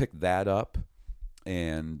 And I picked that up,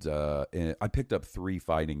 and I picked up 3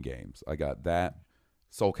 fighting games. I got that,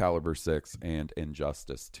 Soul Calibur 6, and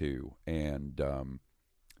Injustice 2, and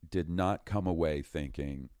did not come away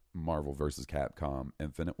thinking Marvel vs. Capcom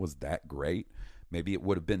Infinite was that great. Maybe it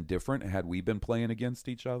would have been different had we been playing against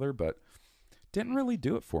each other, but didn't really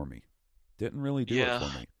do it for me. Didn't really do it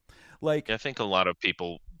for me. Like, I think a lot of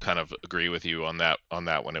people kind of agree with you on that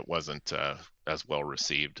when it wasn't as well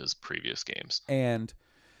received as previous games. And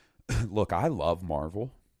look, I love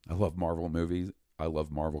Marvel. I love Marvel movies. I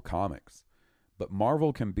love Marvel comics. But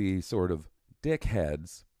Marvel can be sort of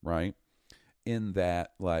dickheads, right? In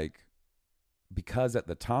that, like, because at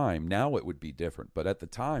the time, now it would be different, but at the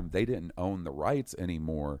time they didn't own the rights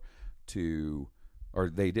anymore or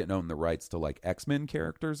they didn't own the rights to like X-Men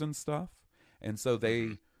characters and stuff. And so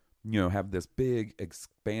they, have this big,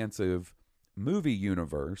 expansive movie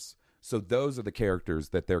universe. So those are the characters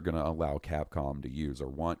that they're going to allow Capcom to use or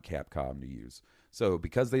want Capcom to use. So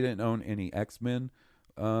because they didn't own any X-Men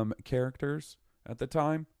characters at the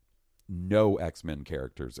time, no X-Men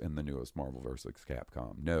characters in the newest Marvel vs.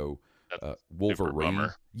 Capcom. No Wolverine.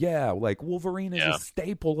 Yeah, like Wolverine is a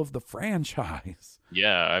staple of the franchise.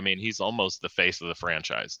 Yeah, I mean, he's almost the face of the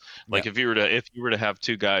franchise. Like if you were to have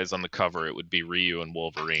 2 guys on the cover, it would be Ryu and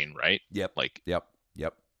Wolverine, right? Yep. Like Yep.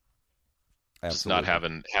 Absolutely. Just not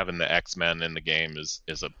having the X-Men in the game is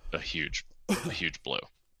a huge blow.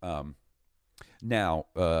 Now,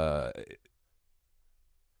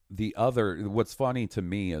 what's funny to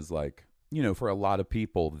me is like, for a lot of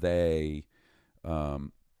people, they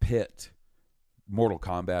pit Mortal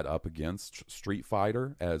Kombat up against Street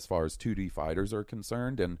Fighter as far as 2D fighters are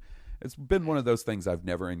concerned, and it's been one of those things I've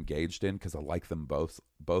never engaged in because I like them both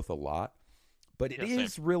a lot. But it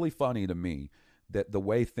is really funny to me that the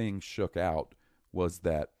way things shook out was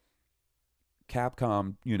that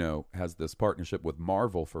Capcom, has this partnership with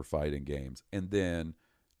Marvel for fighting games, and then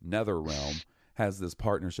NetherRealm has this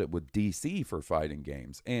partnership with DC for fighting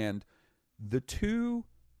games, and the 2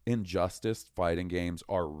 Injustice fighting games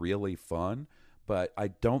are really fun, but I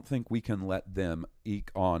don't think we can let them eke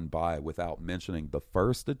on by without mentioning the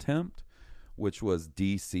first attempt, which was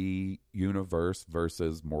DC Universe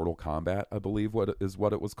versus Mortal Kombat, I believe what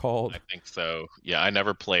it was called. I think so. Yeah, I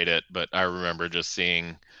never played it, but I remember just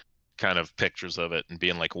seeing kind of pictures of it and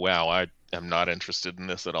being like, wow, I am not interested in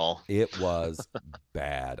this at all. It was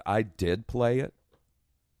bad. I did play it.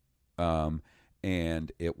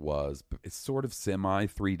 And it's sort of semi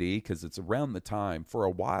 3D because it's around the time, for a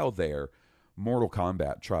while there, Mortal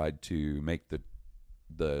Kombat tried to make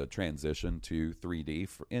the transition to 3D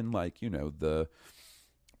in like, the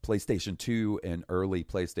PlayStation 2 and early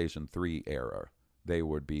PlayStation 3 era. They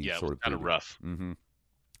would be sort of kind of rough. Mm-hmm.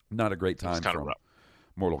 Not a great time for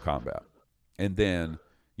Mortal Kombat. And then,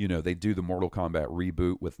 they do the Mortal Kombat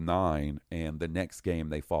reboot with 9, and the next game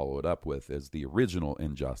they follow it up with is the original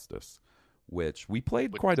Injustice, which we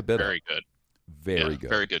played quite a bit of. Very good. Very good.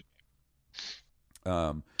 Very good.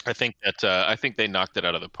 I think they knocked it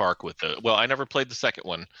out of the park with I never played the second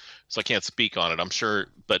one, so I can't speak on it. I'm sure,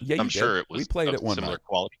 but I'm sure it was we played it one similar night.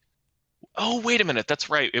 Quality. Oh, wait a minute. That's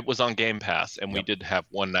right. It was on Game Pass, and we did have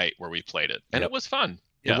one night where we played it, and it was fun.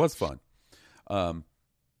 Yeah. It was fun.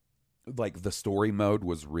 Like the story mode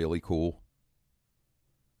was really cool.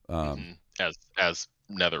 As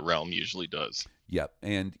NetherRealm usually does. Yep.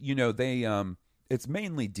 And they it's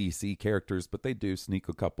mainly DC characters, but they do sneak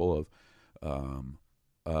a couple of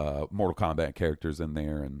Mortal Kombat characters in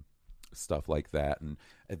there and stuff like that. And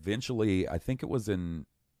eventually, I think was it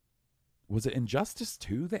Injustice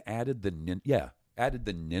 2 that added the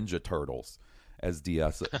Ninja Turtles as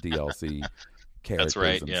DLC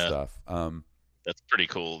characters and stuff. That's pretty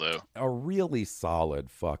cool though. A really solid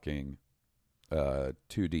fucking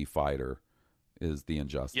 2D fighter is the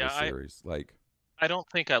Injustice series. I don't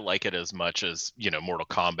think I like it as much as, Mortal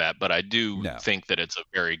Kombat, but I do think that it's a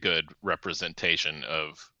very good representation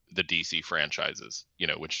of the DC franchises,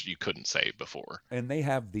 which you couldn't say before. And they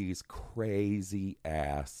have these crazy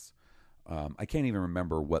ass, I can't even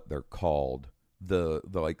remember what they're called. The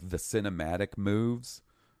cinematic moves.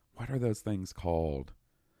 What are those things called?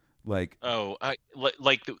 They're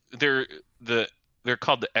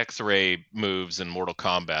called the X-ray moves in Mortal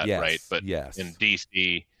Kombat, right? But in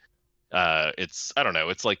DC, it's, I don't know,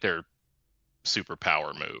 it's like their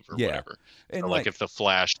superpower move or whatever. And like if the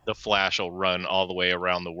Flash will run all the way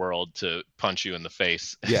around the world to punch you in the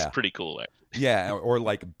face. It's pretty cool. Actually. Yeah, or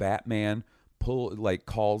like Batman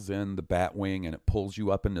calls in the Batwing and it pulls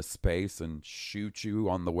you up into space and shoots you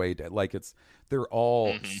on the way down. Like they're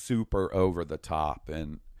all super over the top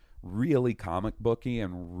and really comic booky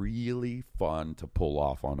and really fun to pull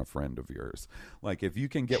off on a friend of yours. Like if you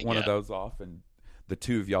can get one of those off and the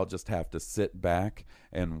two of y'all just have to sit back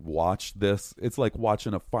and watch this, it's like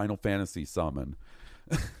watching a Final Fantasy summon.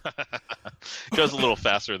 It goes a little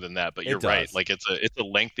faster than that, but you're right. Like it's a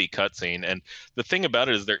lengthy cutscene, and the thing about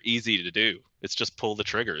it is they're easy to do. It's just pull the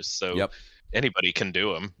triggers, so anybody can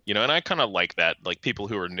do them, you know. And I kind of like that. Like people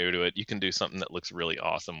who are new to it, you can do something that looks really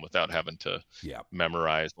awesome without having to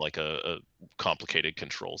memorize like a complicated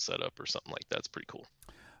control setup or something like that. It's pretty cool.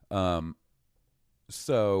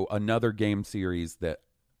 So another game series that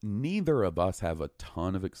neither of us have a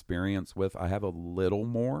ton of experience with, I have a little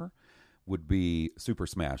more, would be Super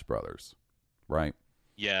Smash Brothers, right?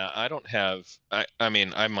 Yeah, I don't have. I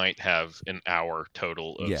mean, I might have an hour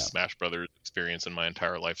total of Smash Brothers experience in my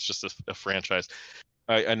entire life. It's just a franchise.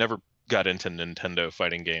 I never got into Nintendo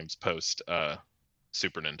fighting games post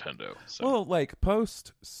Super Nintendo. So. Well, like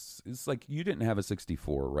post, it's like you didn't have a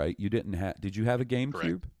 64, right? You didn't have. Did you have a GameCube?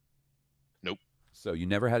 Correct. Nope. So you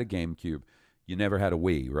never had a GameCube. You never had a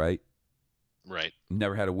Wii, right? Right.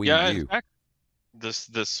 Never had a Wii U. In fact,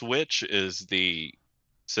 the Switch is the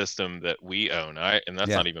system that we own. And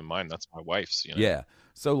that's not even mine. That's my wife's. You know? Yeah.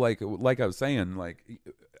 So like I was saying, like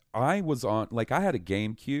I was on, like I had a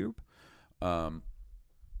GameCube,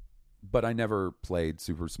 but I never played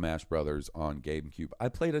Super Smash Brothers on GameCube. I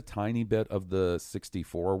played a tiny bit of the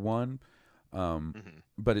 64 one,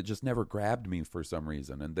 but it just never grabbed me for some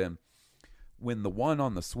reason. And then when the one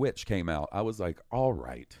on the Switch came out, I was like, all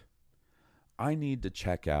right, I need to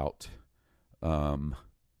check out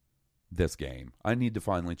this game. I need to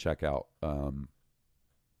finally check out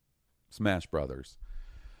Smash Brothers.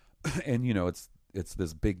 And, you know, it's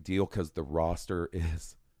this big deal because the roster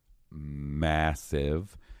is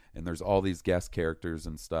massive and there's all these guest characters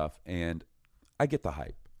and stuff. And I get the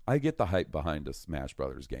hype. I get the hype behind a Smash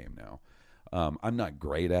Brothers game now. I'm not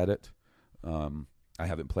great at it. I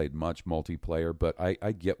haven't played much multiplayer, but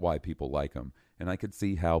I get why people like them. And I could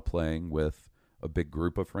see how playing with a big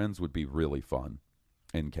group of friends would be really fun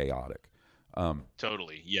and chaotic.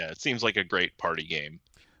 Totally. Yeah, it seems like a great party game.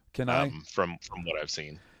 Can I from what I've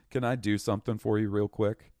seen. Can I do something for you real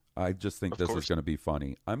quick? I just think this is going to be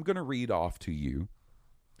funny. I'm going to read off to you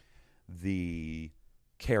the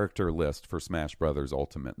character list for Smash Brothers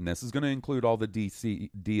Ultimate, and this is going to include all the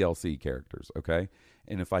DLC characters, okay?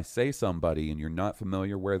 And if I say somebody and you're not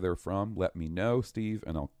familiar where they're from, let me know, Steve,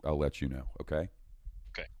 and I'll let you know, okay?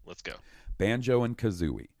 Okay, let's go. Banjo and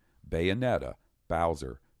Kazooie, Bayonetta,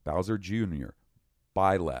 Bowser Jr.,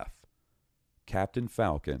 Byleth, Captain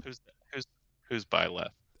Falcon. Who's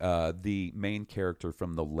Byleth? The main character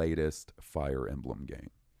from the latest Fire Emblem game.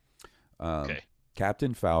 Okay.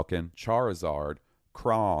 Captain Falcon, Charizard,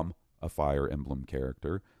 Chrom, a Fire Emblem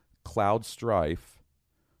character, Cloud Strife,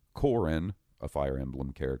 Corrin, a Fire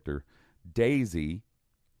Emblem character, Daisy,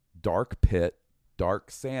 Dark Pit, Dark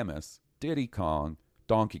Samus, Diddy Kong,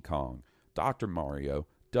 Donkey Kong, Dr. Mario,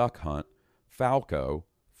 Duck Hunt, Falco,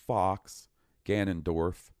 Fox,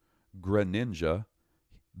 Ganondorf, Greninja,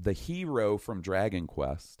 the hero from Dragon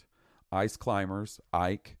Quest, Ice Climbers,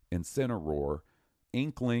 Ike, Incineroar,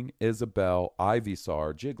 Inkling, Isabelle,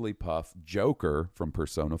 Ivysaur, Jigglypuff, Joker from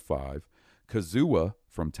Persona 5, Kazuya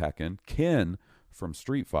from Tekken, Ken from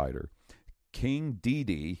Street Fighter, King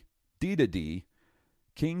Dedede,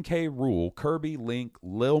 King K. Rool, Kirby, Link,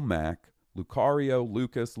 Lil Mac, Lucario,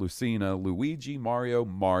 Lucas, Lucina, Luigi, Mario,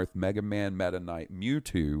 Marth, Mega Man, Meta Knight,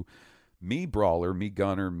 Mewtwo, Me Brawler, Me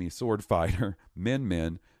Gunner, Me Sword Fighter, Min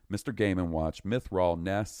Min, Mr. Game & Watch, Mythrol,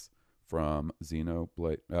 Ness from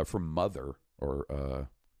Xenoblade, from Mother or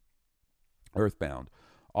Earthbound,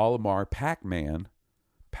 Olimar, Pac-Man,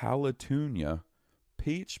 Palutena,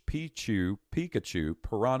 Peach, Pichu, Pikachu,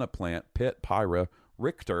 Piranha Plant, Pit, Pyra,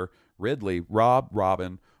 Richter, Ridley, Rob,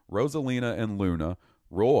 Robin, Rosalina and Luna,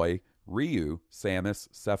 Roy, Ryu, Samus,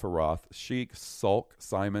 Sephiroth, Sheik, Sulk,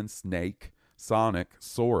 Simon, Snake, Sonic,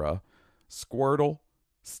 Sora, Squirtle,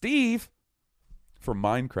 Steve from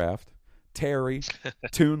Minecraft, Terry,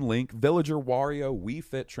 Toon Link, Villager, Wario, Wii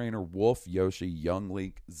Fit Trainer, Wolf, Yoshi, Young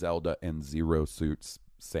Link, Zelda, and Zero Suits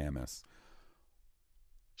Samus.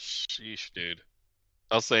 Sheesh, dude.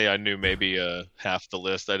 I'll say I knew maybe half the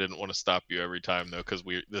list. I didn't want to stop you every time though, because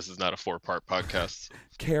this is not a 4-part podcast.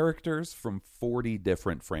 Characters from 40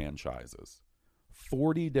 different franchises.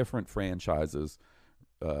 40 different franchises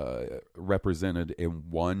represented in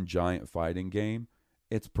one giant fighting game.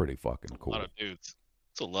 It's pretty fucking cool. A lot of dudes.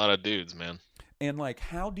 It's a lot of dudes, man. And like,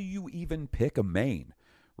 how do you even pick a main?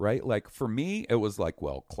 right? Like for me, it was like,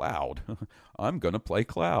 well, Cloud. I'm going to play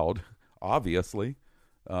Cloud, obviously.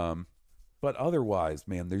 But otherwise,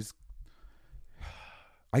 man,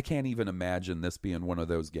 I can't even imagine this being one of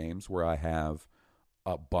those games where I have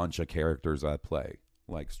a bunch of characters I play,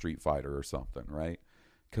 like Street Fighter or something, right?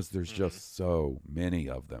 Because there's just so many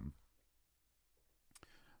of them.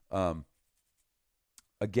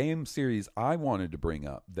 A game series I wanted to bring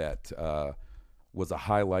up that was a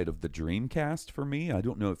highlight of the Dreamcast for me. I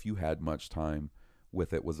don't know if you had much time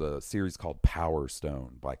with it. Was a series called Power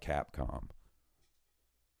Stone by Capcom.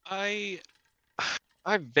 I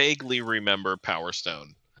vaguely remember Power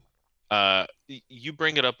Stone. You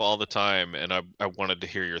bring it up all the time, and I wanted to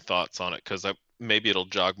hear your thoughts on it because maybe it'll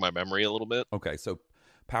jog my memory a little bit. Okay, so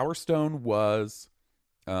Power Stone was,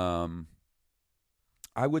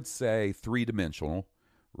 I would say, three-dimensional,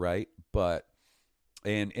 right? But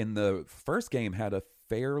and in the first game had a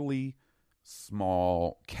fairly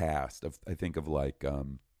small cast of, I think, of like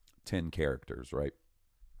 10 characters, right?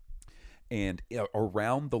 And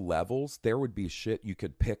around the levels, there would be shit you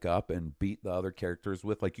could pick up and beat the other characters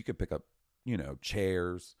with. Like you could pick up,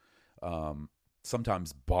 chairs,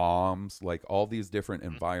 sometimes bombs, like all these different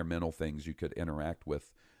environmental things you could interact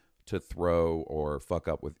with to throw or fuck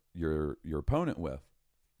up with your opponent with.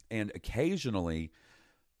 And occasionally,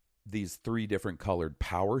 these 3 different colored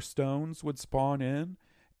power stones would spawn in.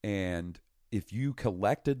 And if you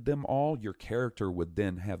collected them all, your character would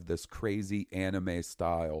then have this crazy anime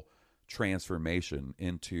style transformation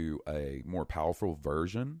into a more powerful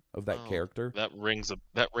version of that character. That rings a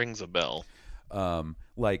bell.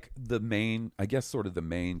 Like the main, I guess, sort of the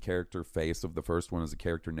main character face of the first one is a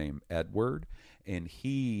character named Edward, and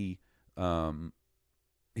he's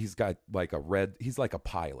got like he's like a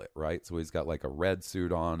pilot, right? So he's got like a red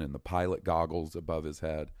suit on and the pilot goggles above his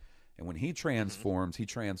head. And when he transforms, he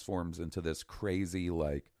transforms into this crazy,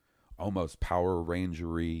 like almost Power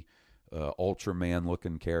Ranger-y, Ultraman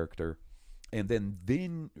looking character. And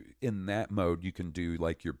then in that mode, you can do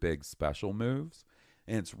like your big special moves,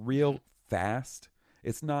 and it's real fast.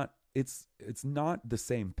 It's not the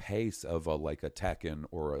same pace of a Tekken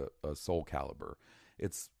or a Soul Calibur.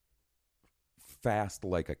 It's fast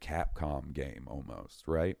like a Capcom game almost,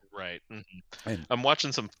 right? Right. And I'm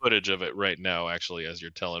watching some footage of it right now, actually, as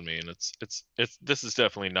you're telling me, and it's this is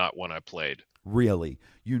definitely not one I played. Really?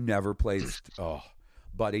 You never played? Oh,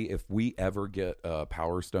 buddy, if we ever get a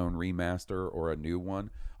Power Stone remaster or a new one,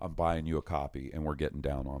 I'm buying you a copy, and we're getting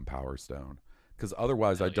down on Power Stone. Because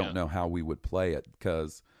otherwise, I don't know how we would play it.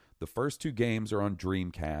 Because the first 2 games are on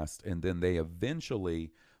Dreamcast, and then they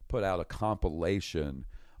eventually put out a compilation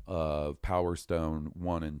of Power Stone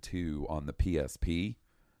 1 and 2 on the PSP.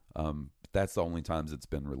 That's the only times it's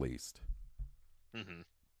been released.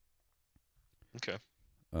 Okay.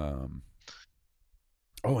 Oh,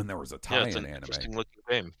 and there was a tie-in it's an anime. Interesting looking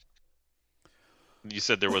game. You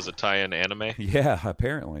said there was a tie-in anime? Yeah,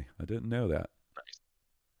 apparently. I didn't know that. Nice.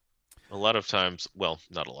 A lot of times, well,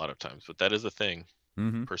 not a lot of times, but that is a thing.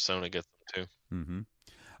 Persona gets them too.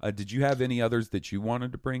 Did you have any others that you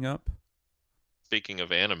wanted to bring up? Speaking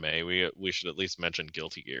of anime, we should at least mention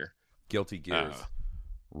Guilty Gear. Guilty Gear is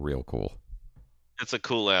real cool. It's a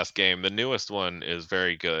cool ass game. The newest one is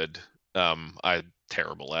very good. I'm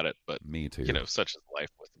terrible at it, but me too. Such is life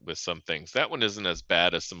with some things. That one isn't as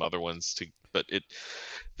bad as some other ones. But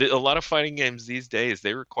a lot of fighting games these days,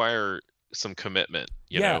 they require some commitment.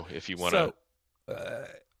 You know, if you want to.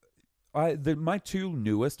 My 2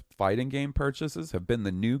 newest fighting game purchases have been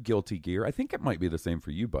the new Guilty Gear. I think it might be the same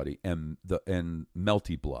for you, buddy, and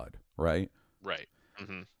Melty Blood, right? Right.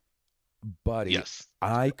 Buddy, yes.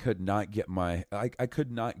 I could not get my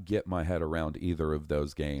head around either of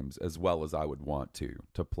those games as well as I would want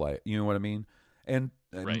to play. You know what I mean? And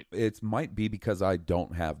right. It might be because I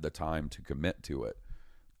don't have the time to commit to it.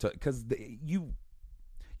 Because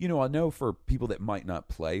I know for people that might not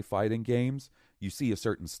play fighting games, you see a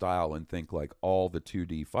certain style and think like all the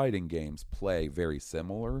 2D fighting games play very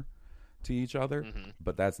similar to each other,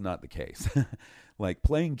 but that's not the case. Like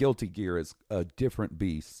playing Guilty Gear is a different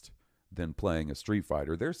beast than playing a Street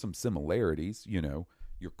Fighter. There's some similarities, your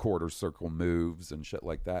quarter circle moves and shit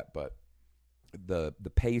like that, but the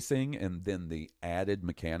pacing and then the added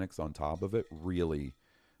mechanics on top of it really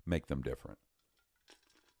make them different.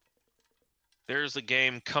 There's a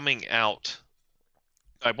game coming out,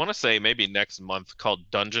 I want to say maybe next month, called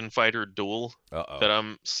Dungeon Fighter Duel that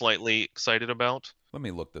I'm slightly excited about. Let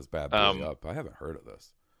me look this bad boy up. I haven't heard of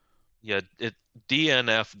this. Yeah,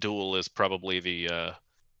 DNF Duel is probably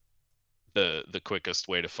the quickest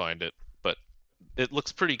way to find it, but it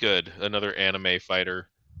looks pretty good. Another anime fighter.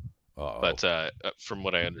 But from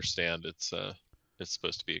what I understand, it's is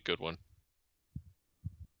supposed to be a good one.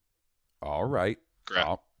 All right.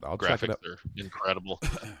 I'll check it Graphics out. are incredible.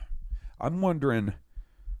 I'm wondering.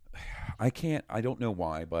 I don't know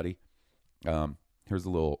why, buddy. Here's a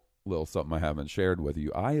little something I haven't shared with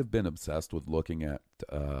you. I have been obsessed with looking at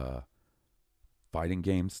fighting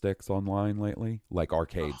game sticks online lately, like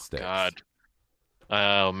arcade sticks. God.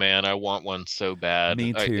 Oh man, I want one so bad.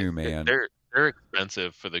 Me too, man. They're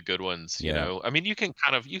expensive for the good ones, you Yeah. know. I mean, you can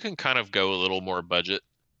kind of go a little more budget.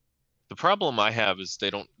 The problem I have is they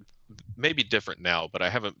don't, maybe different now, but I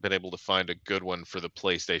haven't been able to find a good one for the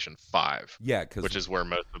PlayStation 5, Yeah, because which is where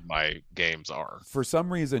most of my games are. for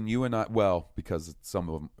some reason you and I, well, because some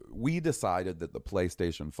of them, we decided that the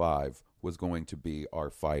PlayStation 5 was going to be our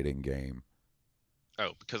fighting game.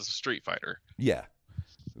 Oh, because of Street Fighter. Yeah.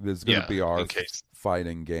 This is going to Yeah, be our in case.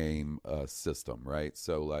 fighting game system, right?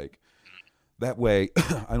 So, like, that way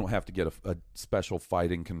I don't have to get a special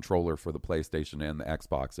fighting controller for the PlayStation and the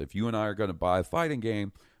Xbox. If you and I are going to buy a fighting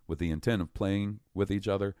game with the intent of playing with each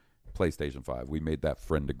other, PlayStation 5. We made that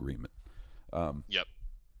friend agreement. Yep.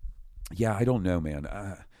 Yeah, I don't know, man.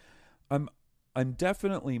 I'm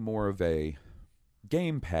definitely more of a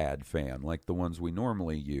gamepad fan, like the ones we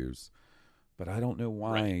normally use. But I don't know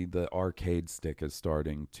why the arcade stick is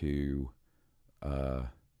starting to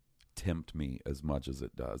tempt me as much as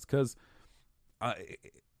it does. Because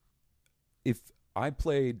if I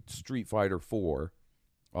played Street Fighter 4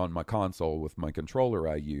 on my console with my controller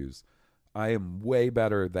I use, I am way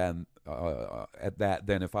better than at that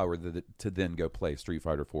than if I were to then go play Street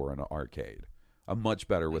Fighter 4 in an arcade. I'm much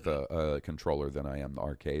better with a controller than I am the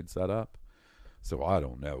arcade setup. So I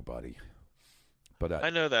don't know, buddy. But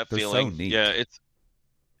I know that they're feeling. so neat. Yeah,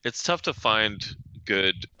 it's tough to find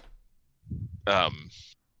good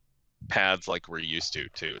pads like we're used to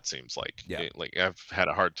too. It seems like like I've had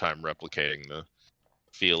a hard time replicating the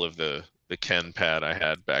feel of the Ken pad I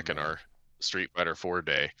had back in our Street Fighter 4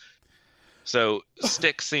 day. So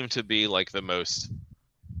sticks seem to be like the most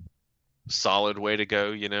solid way to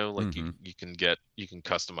go. You know, like you can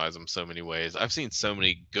customize them so many ways. I've seen so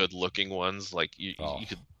many good looking ones. Like you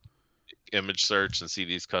could image search and see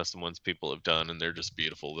these custom ones people have done, and they're just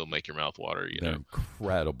beautiful. They'll make your mouth water. They're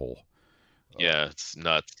incredible. Yeah, it's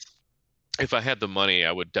nuts. If I had the money,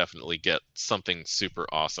 I would definitely get something super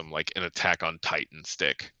awesome, like an Attack on Titan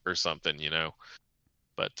stick or something, you know.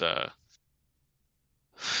 But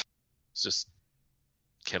it's just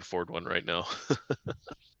can't afford one right now.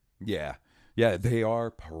 Yeah, they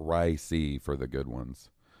are pricey for the good ones.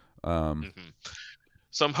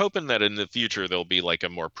 So I'm hoping that in the future there'll be like a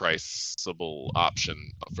more priceable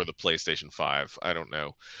option for the PlayStation 5. I don't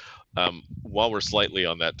know. While we're slightly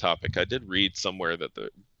on that topic, I did read somewhere that the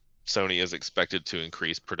Sony is expected to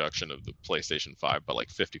increase production of the PlayStation 5 by like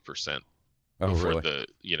 50%. Oh, for really?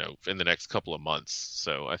 in the next couple of months.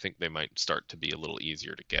 So I think they might start to be a little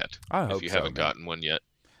easier to get. I hope if you so, haven't man. gotten one yet.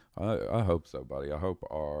 I hope so, buddy. I hope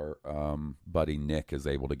our buddy Nick is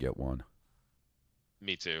able to get one.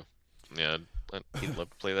 Me too. Yeah, he'd love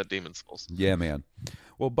to play that Demon Souls. Yeah, man.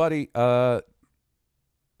 Well, buddy,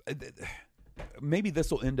 maybe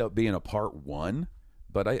this will end up being a part 1,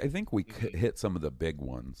 but I think we hit some of the big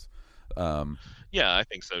ones. Yeah, I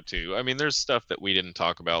think so too. I mean, there's stuff that we didn't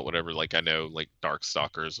talk about, whatever. Like I know, like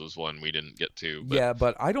Darkstalkers was one we didn't get to. But, yeah,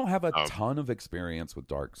 but I don't have a ton of experience with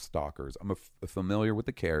Darkstalkers. I'm familiar with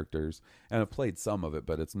the characters, and I've played some of it,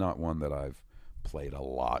 but it's not one that I've played a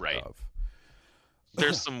lot of.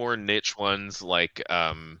 There's some more niche ones like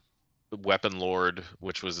Weapon Lord,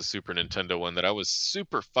 which was a Super Nintendo one that I was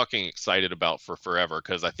super fucking excited about for forever,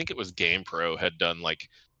 because I think it was GamePro had done like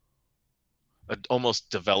an almost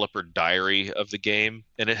developer diary of the game,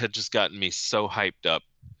 and it had just gotten me so hyped up,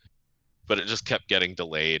 but it just kept getting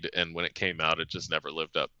delayed, and when it came out it just never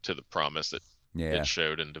lived up to the promise it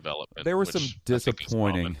showed in development. There were some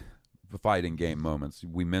disappointing fighting game moments.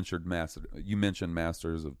 You mentioned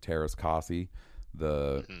Masters of Terras Kasi,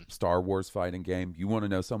 the Star Wars fighting game. You want to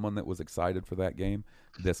know someone that was excited for that game?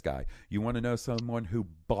 This guy. You want to know someone who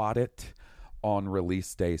bought it on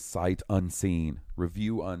release day, sight unseen,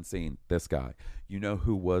 review unseen? This guy. You know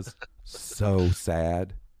who was so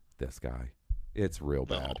sad? This guy. It's real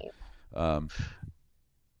bad. No.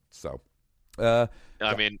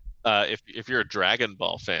 I mean, if you're a Dragon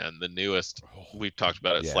Ball fan, the newest, we've talked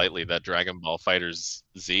about it slightly, that Dragon Ball FighterZ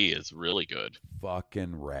is really good.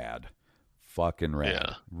 Fucking rad.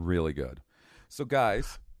 Yeah. Really good. So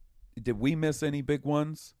guys, did we miss any big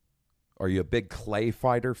ones? Are you a big Clay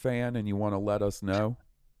Fighter fan and you want to let us know?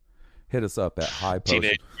 Hit us up at High Potion.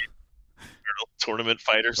 Teenage Tournament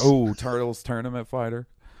Fighters. Oh, Turtles Tournament Fighter.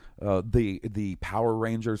 The Power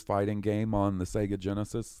Rangers fighting game on the Sega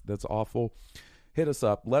Genesis. That's awful. hit us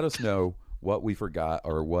up. Let us know what we forgot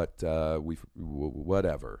or what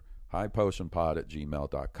whatever.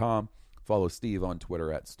 highpotionpod@gmail.com. Follow Steve on Twitter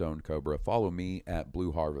 @StoneCobra. Follow me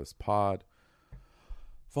 @BlueHarvestPod.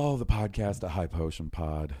 Follow the podcast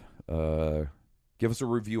 @HighPotionPod. Give us a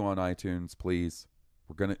review on iTunes, please.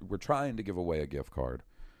 We're trying to give away a gift card.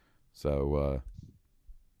 So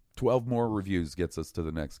 12 more reviews gets us to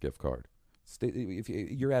the next gift card. If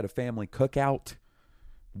you're at a family cookout,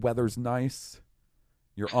 weather's nice,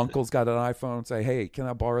 your uncle's got an iPhone, say, hey, can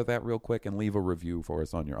I borrow that real quick, and leave a review for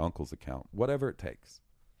us on your uncle's account. Whatever it takes.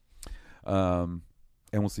 And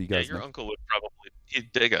we'll see you guys. Yeah, your uncle would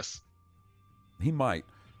he'd dig us. He might.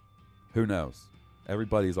 Who knows?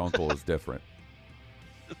 Everybody's uncle is different.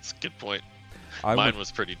 That's a good point. Mine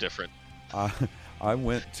was pretty different. I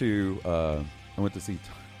went to see,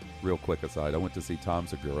 real quick aside, I went to see Tom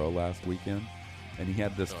Segura last weekend, and he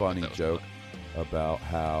had this funny joke about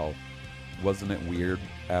how, wasn't it weird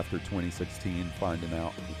after 2016 finding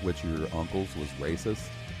out which of your uncles was racist?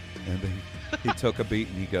 And then he took a beat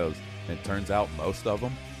and he goes, it turns out most of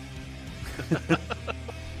them.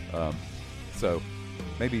 So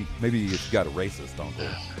maybe if you got a racist uncle,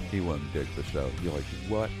 he wouldn't dig the show. You're like,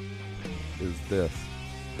 what is this?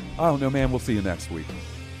 I don't know, man. We'll see you next week.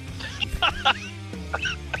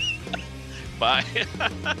 Bye.